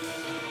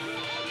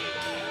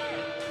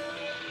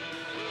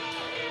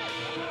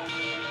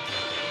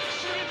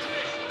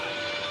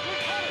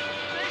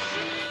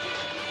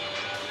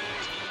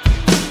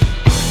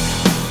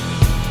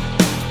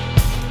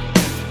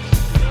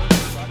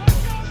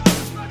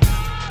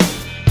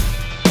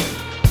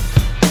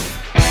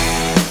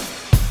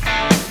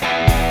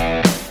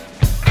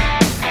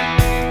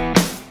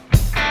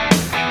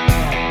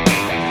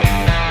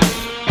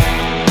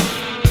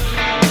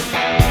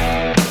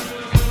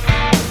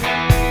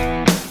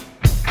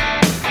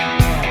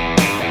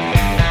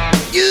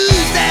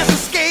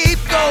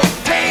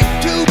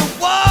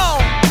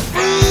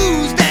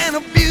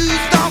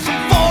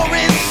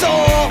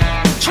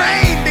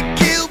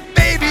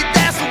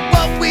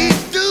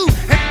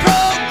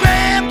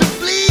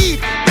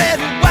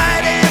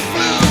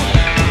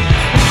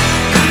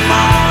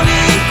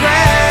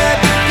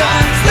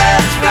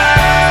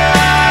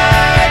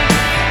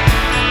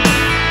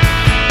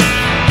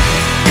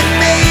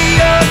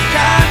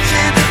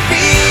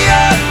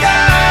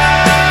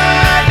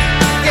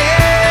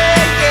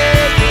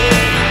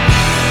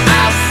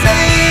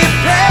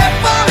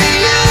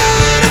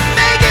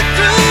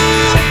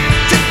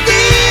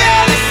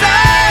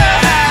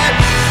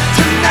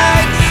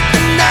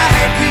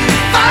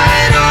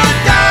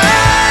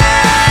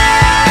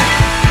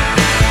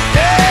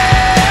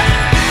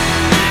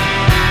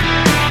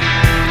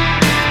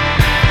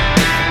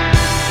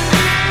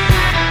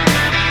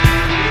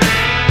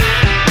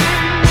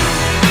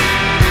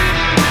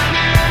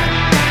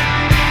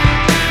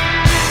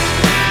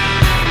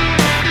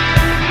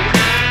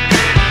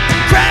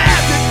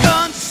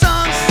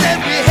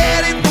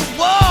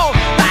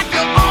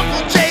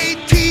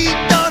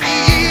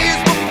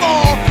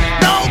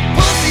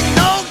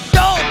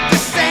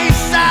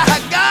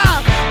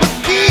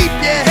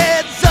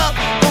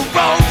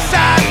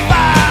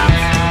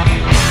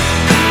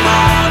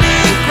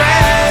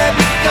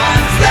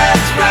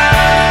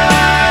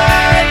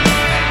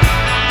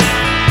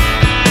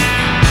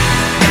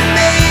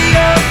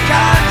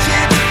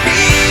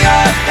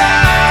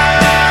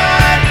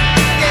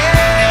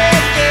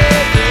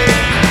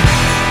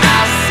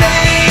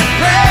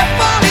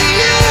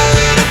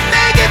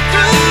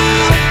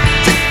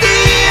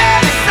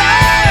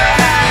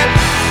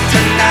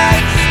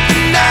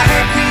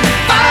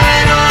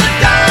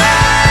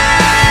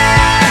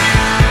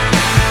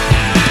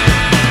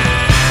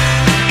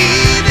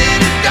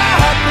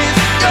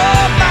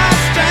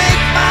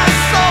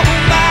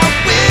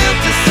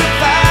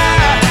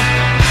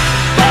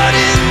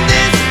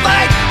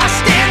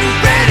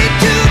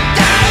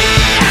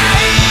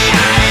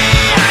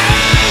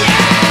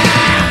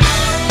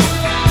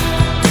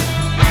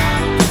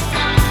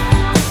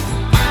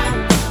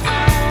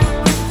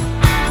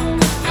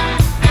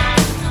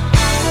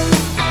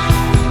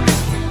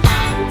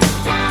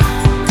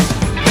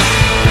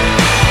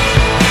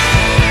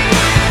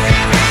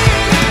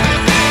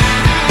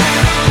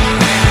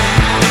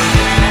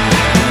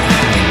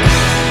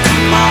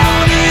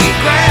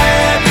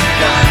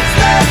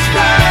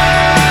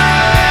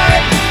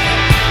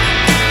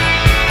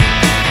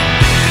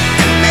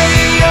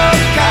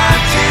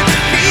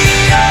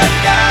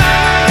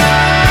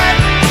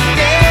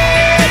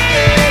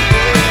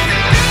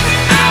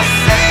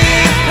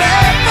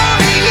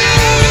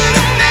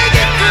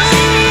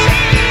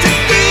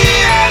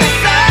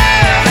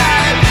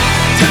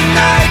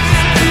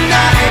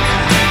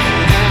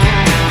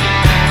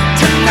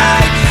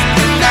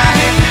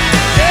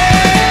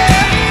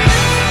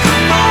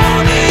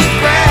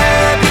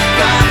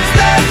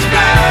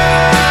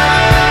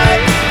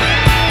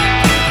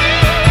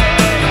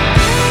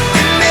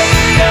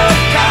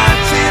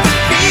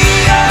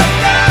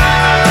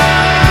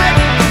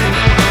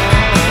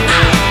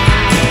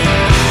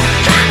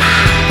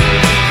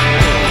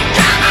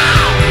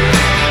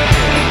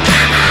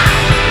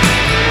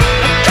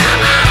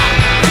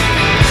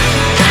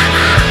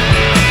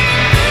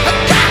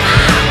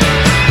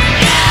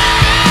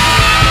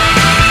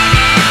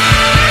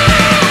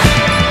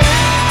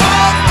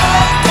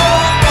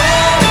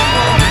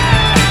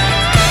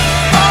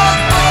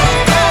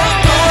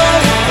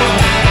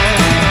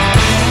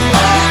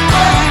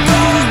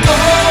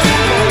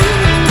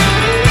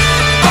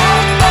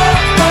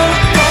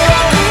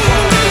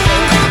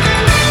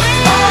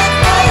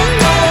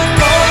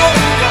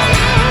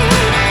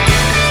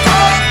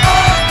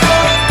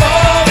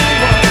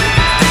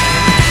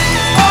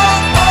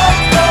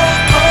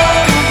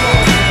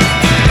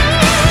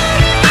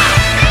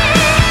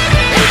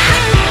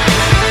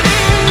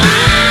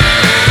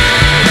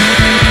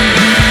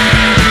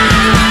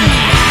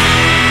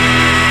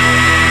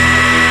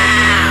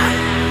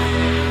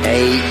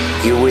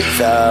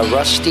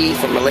 Rusty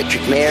from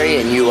Electric Mary,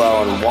 and you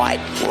are on White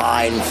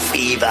Line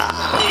Fever.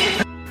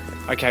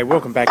 Okay,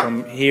 welcome back.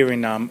 I'm here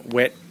in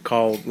wet,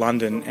 cold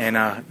London, and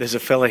there's a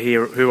fella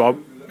here who I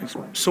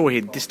saw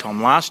here this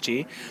time last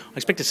year. I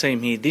expect to see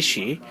him here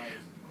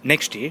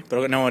next year, but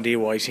I've got no idea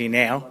why he's here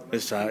now.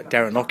 There's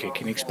Darren Lockyer.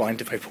 Can you explain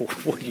to people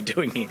what you're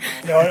doing here?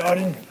 Yeah, I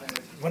didn't.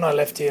 When I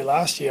left here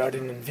last year, I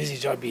didn't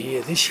envisage I'd be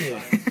here this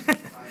year.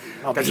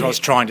 That's what I was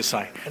trying to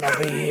say. And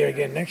I'll be here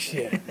again next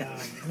year.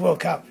 World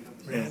Cup.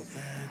 Really.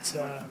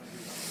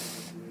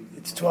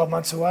 It's 12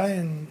 months away,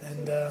 and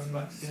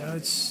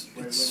it's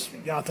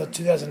I thought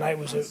 2008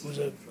 was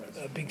a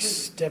big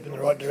step in the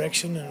right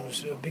direction, and it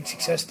was a big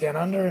success down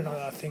under, and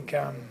I think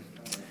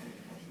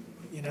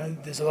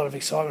there's a lot of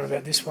excitement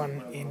about this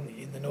one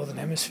in the Northern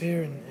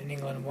Hemisphere, in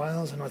England and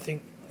Wales, and I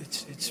think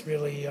it's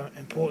really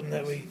important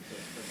that we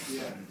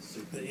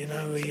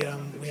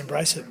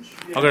embrace it.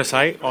 I've got to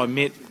say, I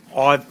admit,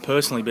 I've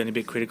personally been a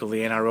bit critical of the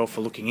NRL for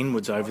looking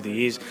inwards over the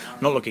years,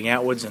 not looking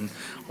outwards, and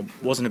I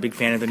wasn't a big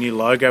fan of the new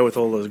logo with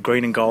all the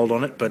green and gold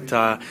on it, but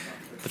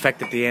the fact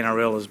that the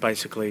NRL has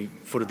basically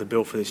footed the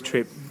bill for this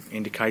trip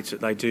indicates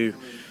that they do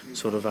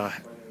sort of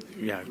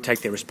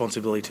take their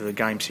responsibility to the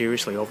game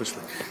seriously,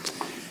 obviously.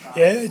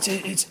 Yeah,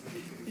 it's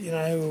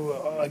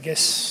I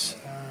guess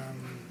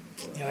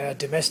our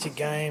domestic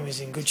game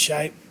is in good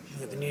shape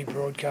with the new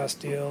broadcast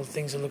deal.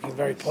 Things are looking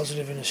very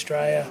positive in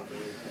Australia,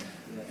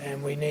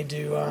 and we need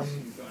to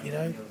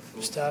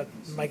start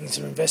making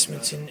some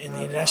investments in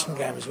the international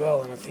game as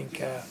well. And I think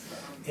the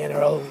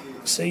NRL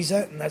sees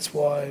that, and that's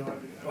why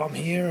I'm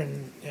here.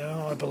 And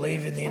I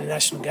believe in the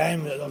international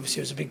game. Obviously,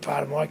 it was a big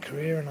part of my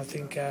career, and I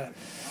think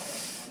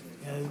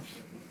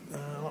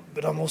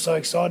but I'm also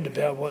excited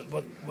about what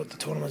the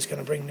tournament's going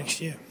to bring next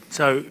year.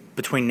 So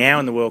between now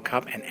and the World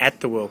Cup and at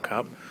the World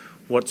Cup,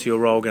 what's your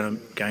role going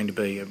to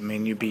be? I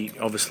mean, you'll be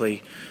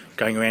obviously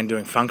going around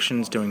doing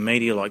functions, doing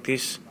media like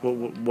this.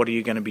 What are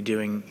you going to be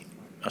doing,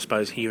 I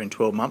suppose, here in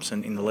 12 months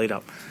and in the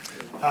lead-up?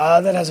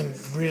 That hasn't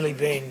really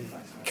been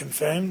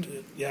confirmed.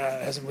 We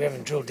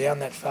haven't drilled down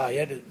that far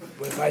yet. It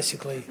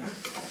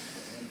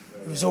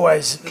was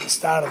always at the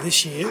start of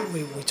this year,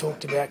 we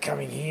talked about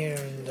coming here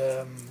and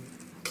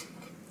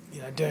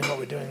doing what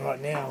we're doing right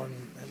now, and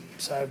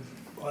so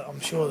I'm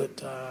sure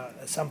that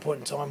at some point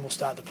in time we'll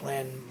start to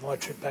plan my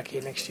trip back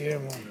here next year,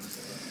 and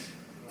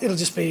it'll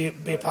just be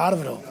a part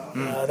of it all.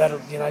 That'll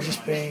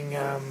just being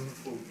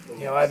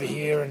over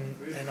here,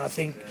 and I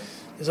think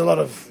there's a lot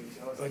of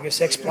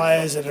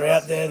ex-players that are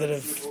out there that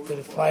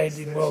have played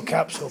in World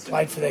Cups or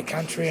played for their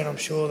country, and I'm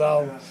sure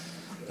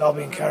they'll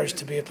be encouraged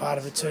to be a part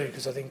of it too,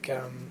 because I think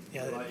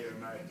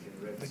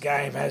the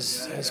game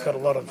has got a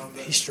lot of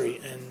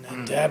history,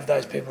 and to have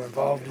those people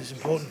involved is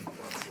important.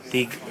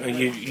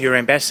 You're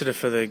ambassador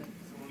for the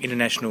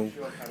international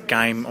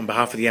game on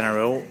behalf of the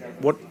NRL.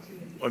 What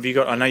have you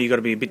got? I know you've got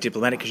to be a bit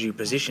diplomatic because of your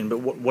position, but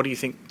what do you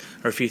think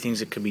are a few things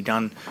that could be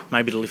done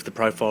maybe to lift the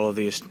profile of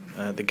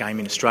the game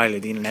in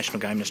Australia, the international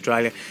game in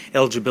Australia?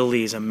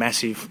 Eligibility is a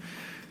massive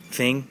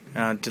thing.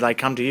 Do they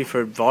come to you for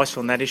advice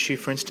on that issue,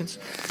 for instance?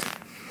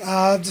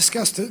 I've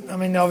discussed it. I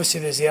mean, obviously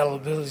there's the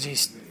eligibility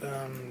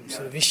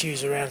sort of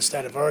issues around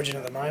state of origin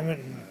at the moment,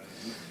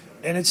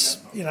 and it's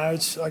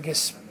I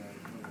guess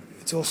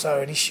it's also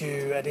an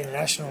issue at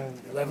international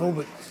level,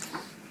 but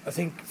I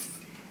think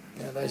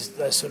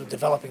those sort of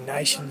developing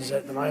nations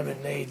at the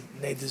moment need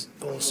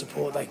all the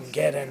support they can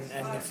get, and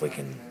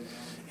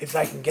if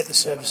they can get the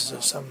services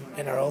of some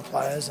NRL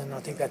players, and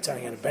I think that's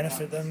only going to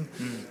benefit them.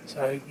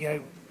 So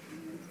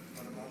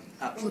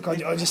look,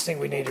 I just think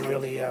we need to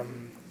really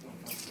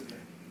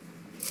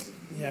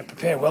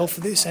prepare well for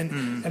this,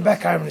 and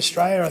back home in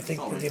Australia, I think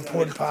the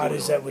important part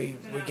is that we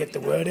get the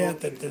word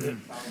out,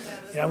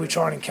 that we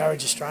try and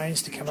encourage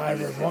Australians to come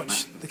over and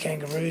watch the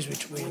Kangaroos,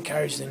 which we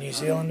encourage the New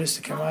Zealanders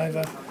to come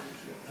over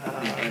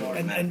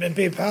and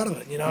be a part of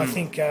it. I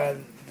think the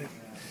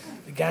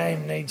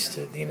game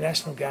the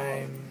international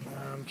game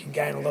can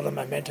gain a lot of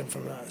momentum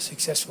from a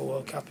successful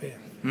World Cup here.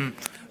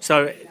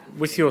 So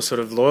with your sort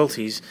of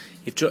loyalties,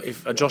 if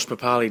Josh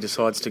Papali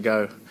decides to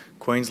go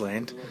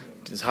Queensland,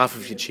 there's half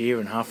of your cheer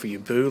and half of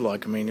your boo.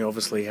 You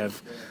obviously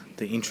have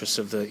the interests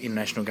of the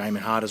international game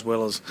at heart, as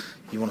well as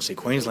you want to see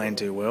Queensland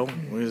do well.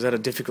 Is that a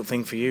difficult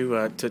thing for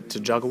you to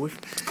juggle with?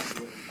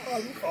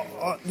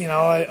 I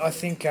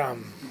think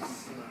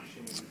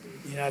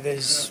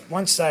there's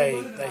once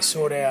they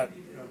sort out,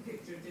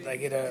 they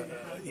get a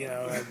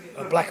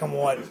black and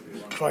white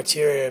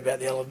criteria about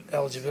the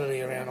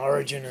eligibility around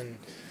origin, and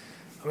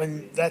I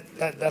mean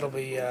that'll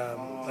be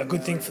a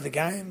good thing for the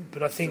game.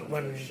 But I think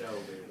when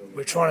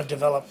we're trying to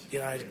develop,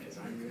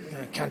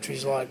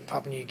 countries like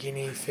Papua New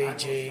Guinea,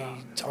 Fiji,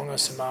 Tonga,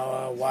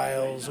 Samoa,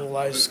 Wales, all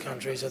those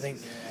countries, I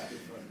think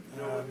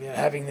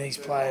having these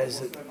players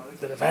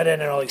that have had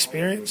NRL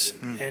experience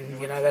and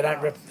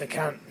they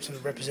can't sort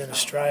of represent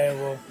Australia.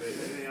 Well,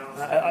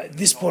 at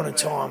this point in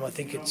time, I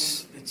think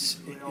it's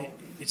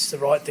the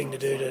right thing to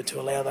do to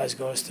allow those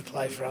guys to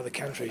play for other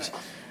countries.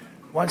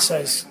 Once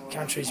those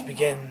countries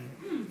begin,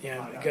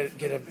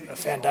 get a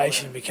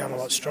foundation and become a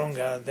lot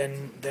stronger,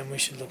 then we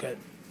should look at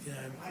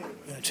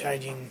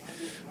changing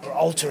or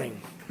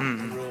altering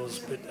the rules.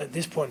 But at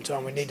this point in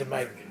time, we need to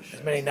make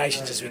as many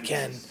nations as we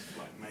can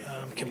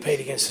compete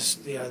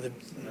against the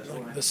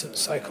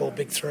so-called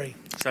big three.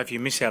 So if you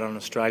miss out on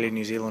Australia,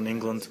 New Zealand,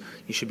 England,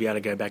 you should be able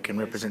to go back and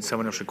represent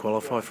someone else to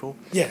qualify for?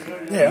 Yeah.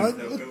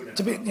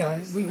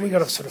 We got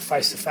to sort of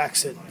face the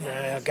facts that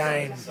our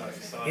game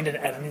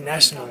at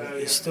international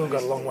has still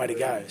got a long way to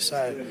go.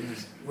 So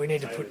we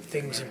need to put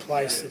things in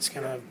place that's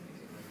going to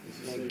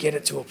get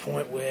it to a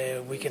point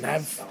where we can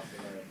have,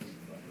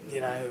 we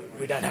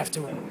don't have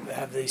to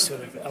have these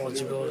sort of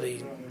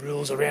eligibility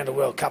rules around a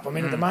World Cup. I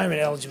mean, at the moment,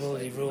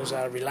 eligibility rules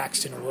are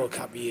relaxed in a World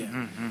Cup year.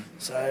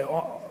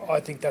 So I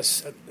think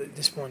that's, at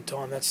this point in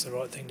time, that's the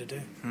right thing to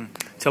do.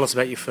 Tell us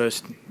about your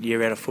first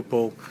year out of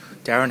football,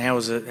 Darren. How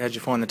was it? How'd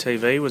you find the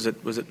TV? Was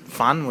it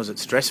fun? Was it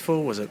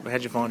stressful?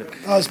 How'd you find it?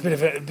 Oh, it's a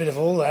bit of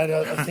all that.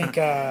 I think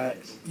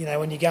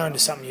when you go into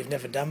something you've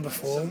never done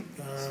before,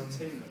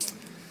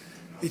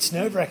 it's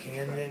nerve-wracking,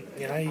 and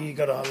you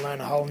got to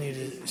learn a whole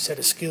new set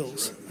of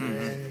skills.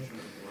 And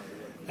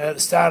at the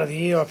start of the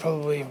year, I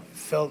probably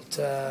felt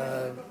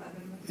the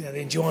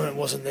enjoyment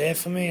wasn't there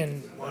for me,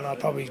 and I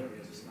probably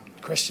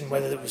questioned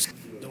whether it was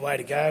the way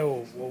to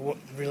go, or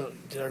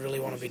did I really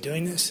want to be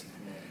doing this.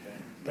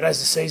 But as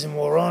the season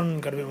wore on,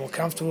 got a bit more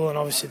comfortable, and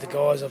obviously the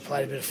guys I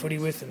played a bit of footy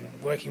with and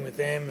working with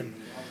them,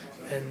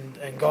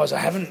 and guys I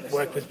haven't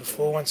worked with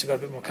before, once I got a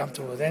bit more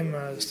comfortable with them,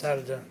 I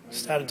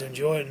started to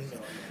enjoy it.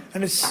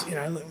 And it's,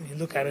 when you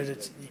look at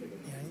it,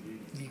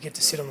 you get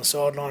to sit on the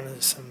sideline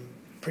and some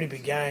pretty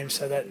big games,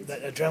 so that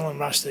adrenaline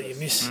rush that you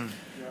miss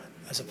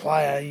as a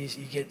player, you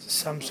get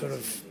some sort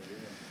of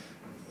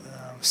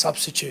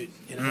substitute,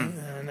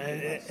 and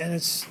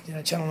it's,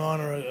 Channel 9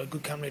 are a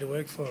good company to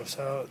work for,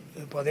 so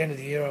by the end of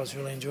the year I was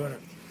really enjoying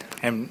it.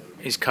 And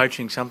is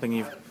coaching something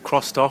you've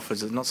crossed off?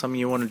 Is it not something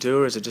you want to do,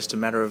 or is it just a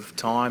matter of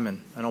time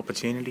and an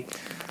opportunity?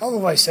 I've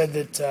always said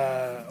that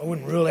I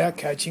wouldn't rule out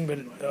coaching, but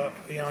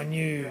I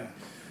knew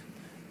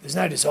there's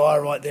no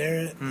desire right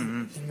there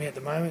in me at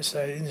the moment.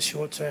 So in the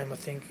short term, I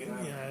think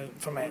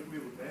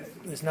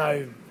there's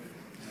no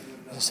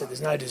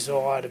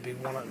desire to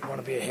want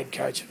to be a head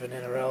coach of an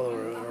NRL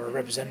or a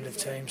representative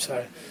team.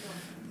 So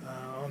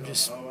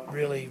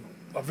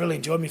I've really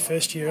enjoyed my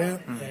first year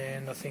out,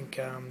 and I think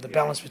the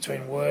balance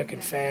between work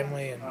and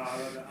family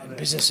and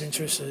business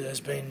interests has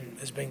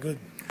been good.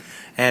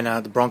 And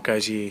the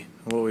Broncos year,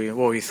 what were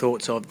your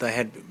thoughts of? They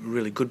had a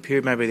really good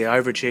period. Maybe they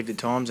overachieved at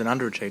times and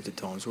underachieved at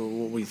times.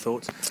 What were your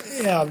thoughts?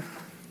 Yeah, I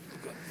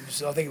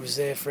think it was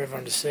there for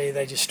everyone to see.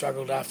 They just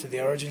struggled after the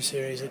Origin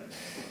series. It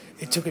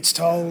took its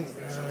toll.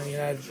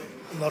 A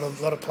lot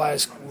of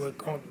players were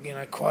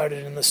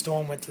quoted, and the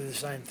Storm went through the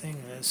same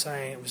thing,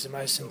 saying it was the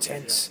most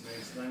intense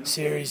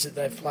series that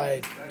they've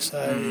played.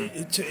 So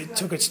it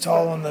took its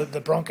toll on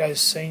the Broncos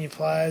senior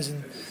players,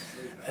 and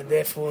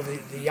therefore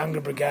the younger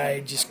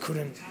brigade just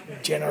couldn't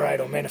generate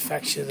or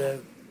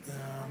manufacture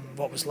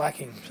what was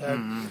lacking. So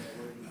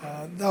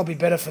they'll be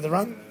better for the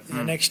run.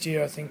 Next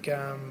year, I think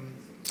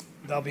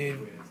they'll be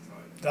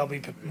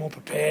more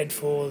prepared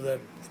for the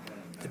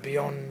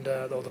beyond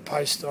or the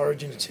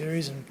post-Origin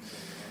series, and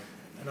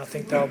I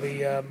think they'll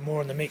be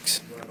more in the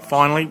mix.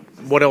 Finally,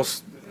 what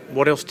else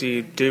do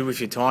you do with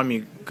your time?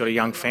 You've got a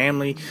young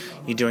family.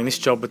 You're doing this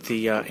job with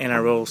the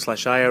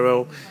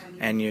NRL/ARL.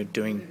 And you're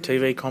doing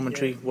TV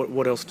commentary.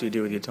 What else do you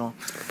do with your time?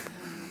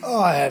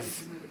 Oh, I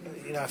have,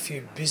 a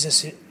few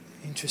business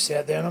interests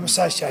out there, and I'm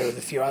associated with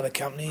a few other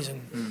companies,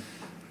 and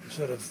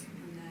sort of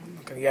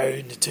not going to go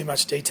into too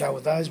much detail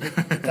with those, but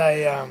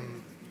they,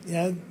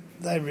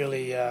 they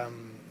really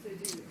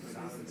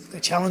they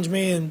challenge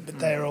me, but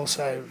they are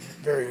also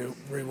very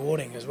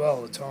rewarding as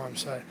well at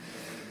times. So,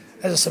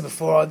 as I said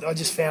before, I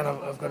just found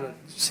I've got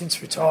since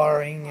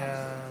retiring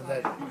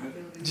that I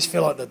just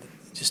feel like the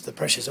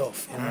pressure's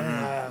off,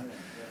 a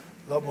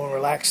lot more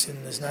relaxed,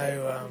 and there's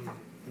no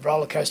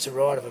roller coaster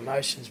ride of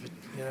emotions, but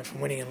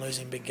from winning and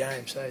losing big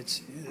games. So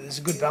there's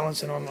a good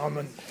balance, and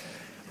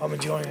I'm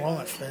enjoying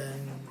life,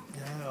 and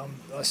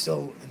I'm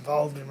still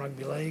involved in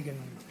rugby league,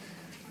 and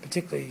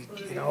particularly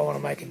I want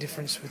to make a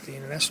difference with the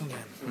international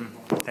game.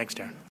 Thanks,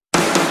 Darren.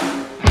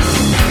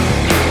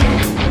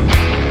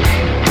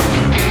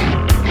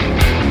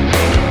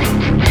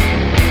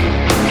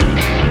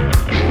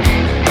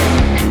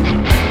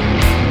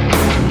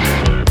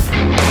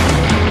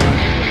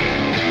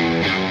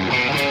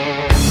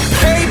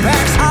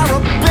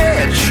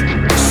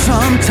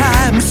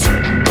 Sometimes,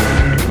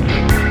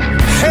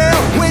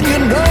 hell, when you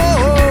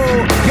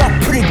know you're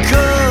pretty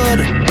good,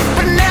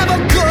 but never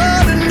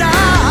good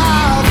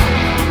enough.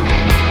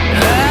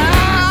 I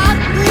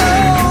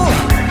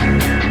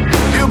know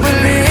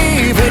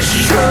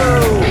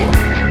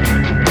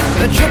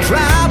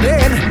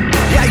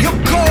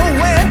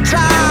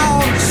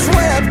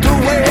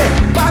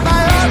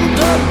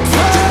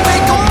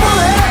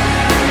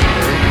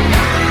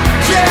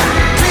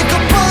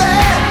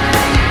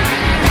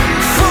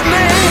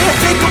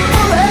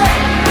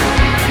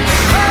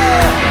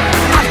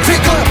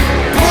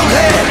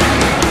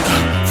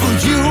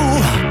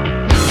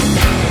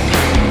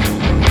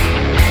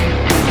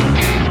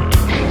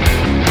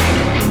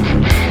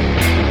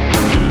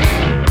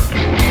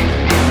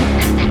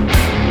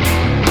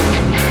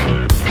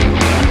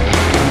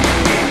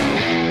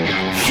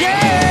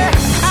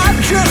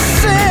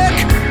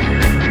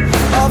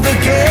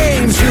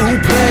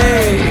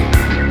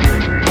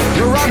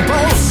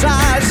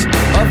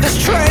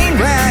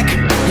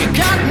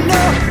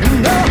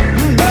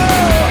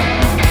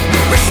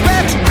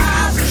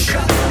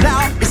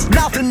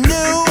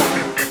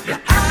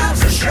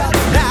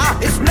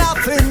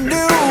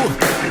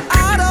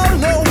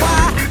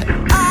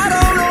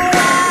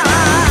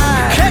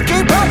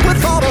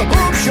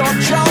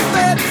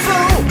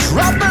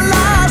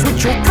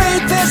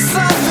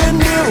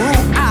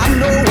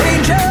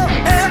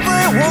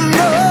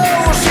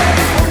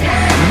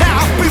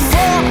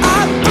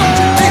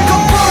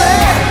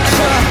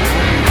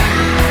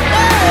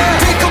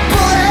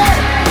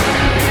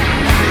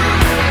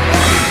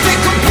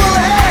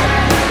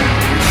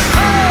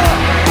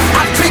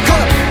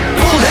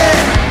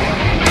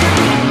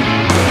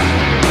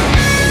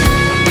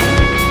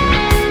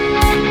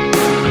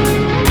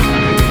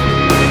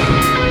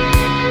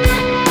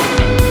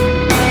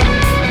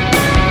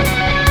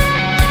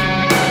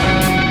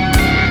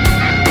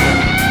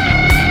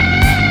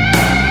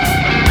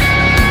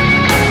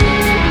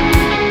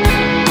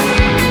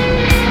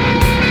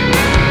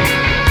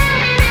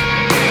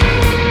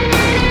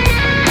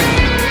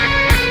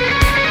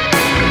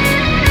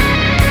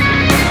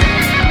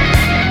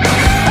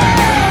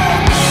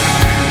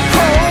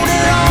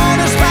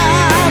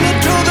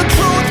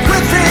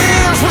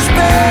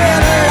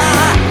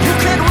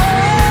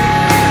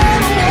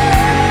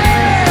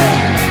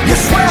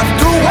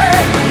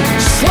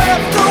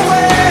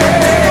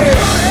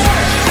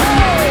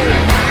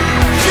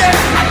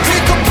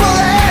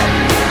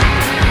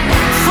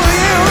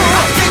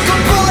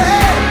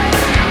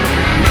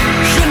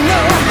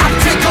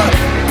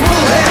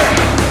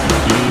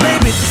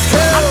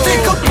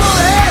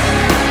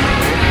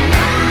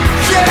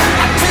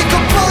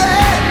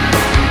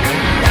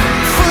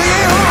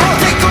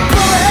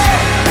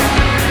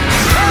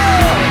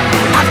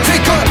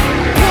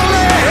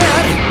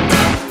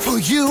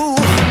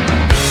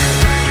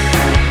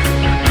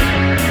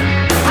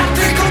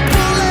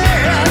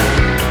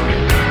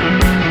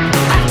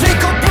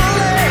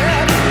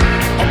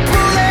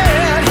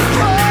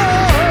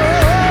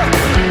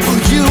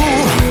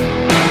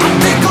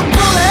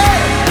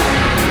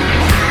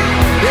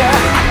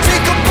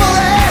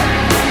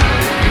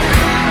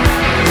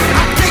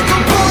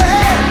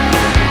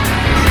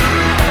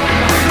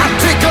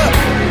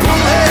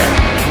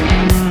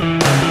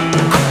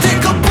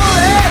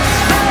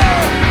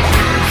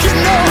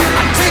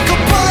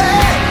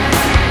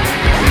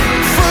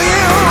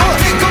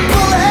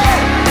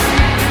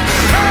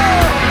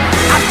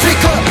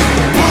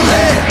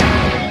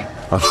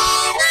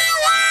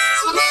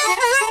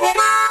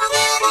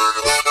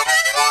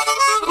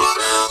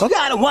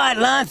White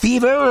Line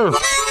Fever.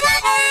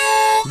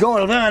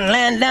 Going to run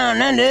land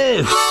down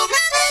under.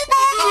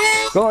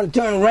 Going to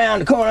turn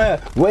around the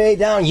corner way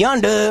down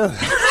yonder.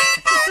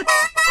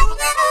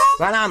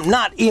 But I'm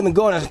not even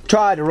going to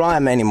try to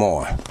rhyme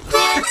anymore.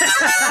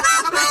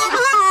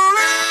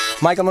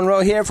 Michael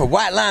Monroe here for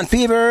White Line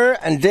Fever,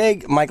 and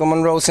dig Michael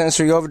Monroe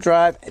Sensory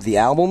Overdrive, the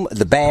album,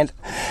 the band.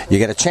 You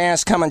get a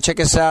chance, come and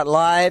check us out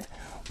live.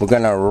 We're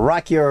going to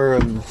rock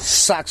your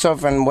socks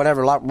off and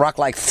whatever, rock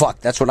like fuck.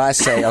 That's what I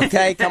say,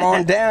 okay? Come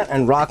on down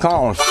and rock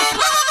on.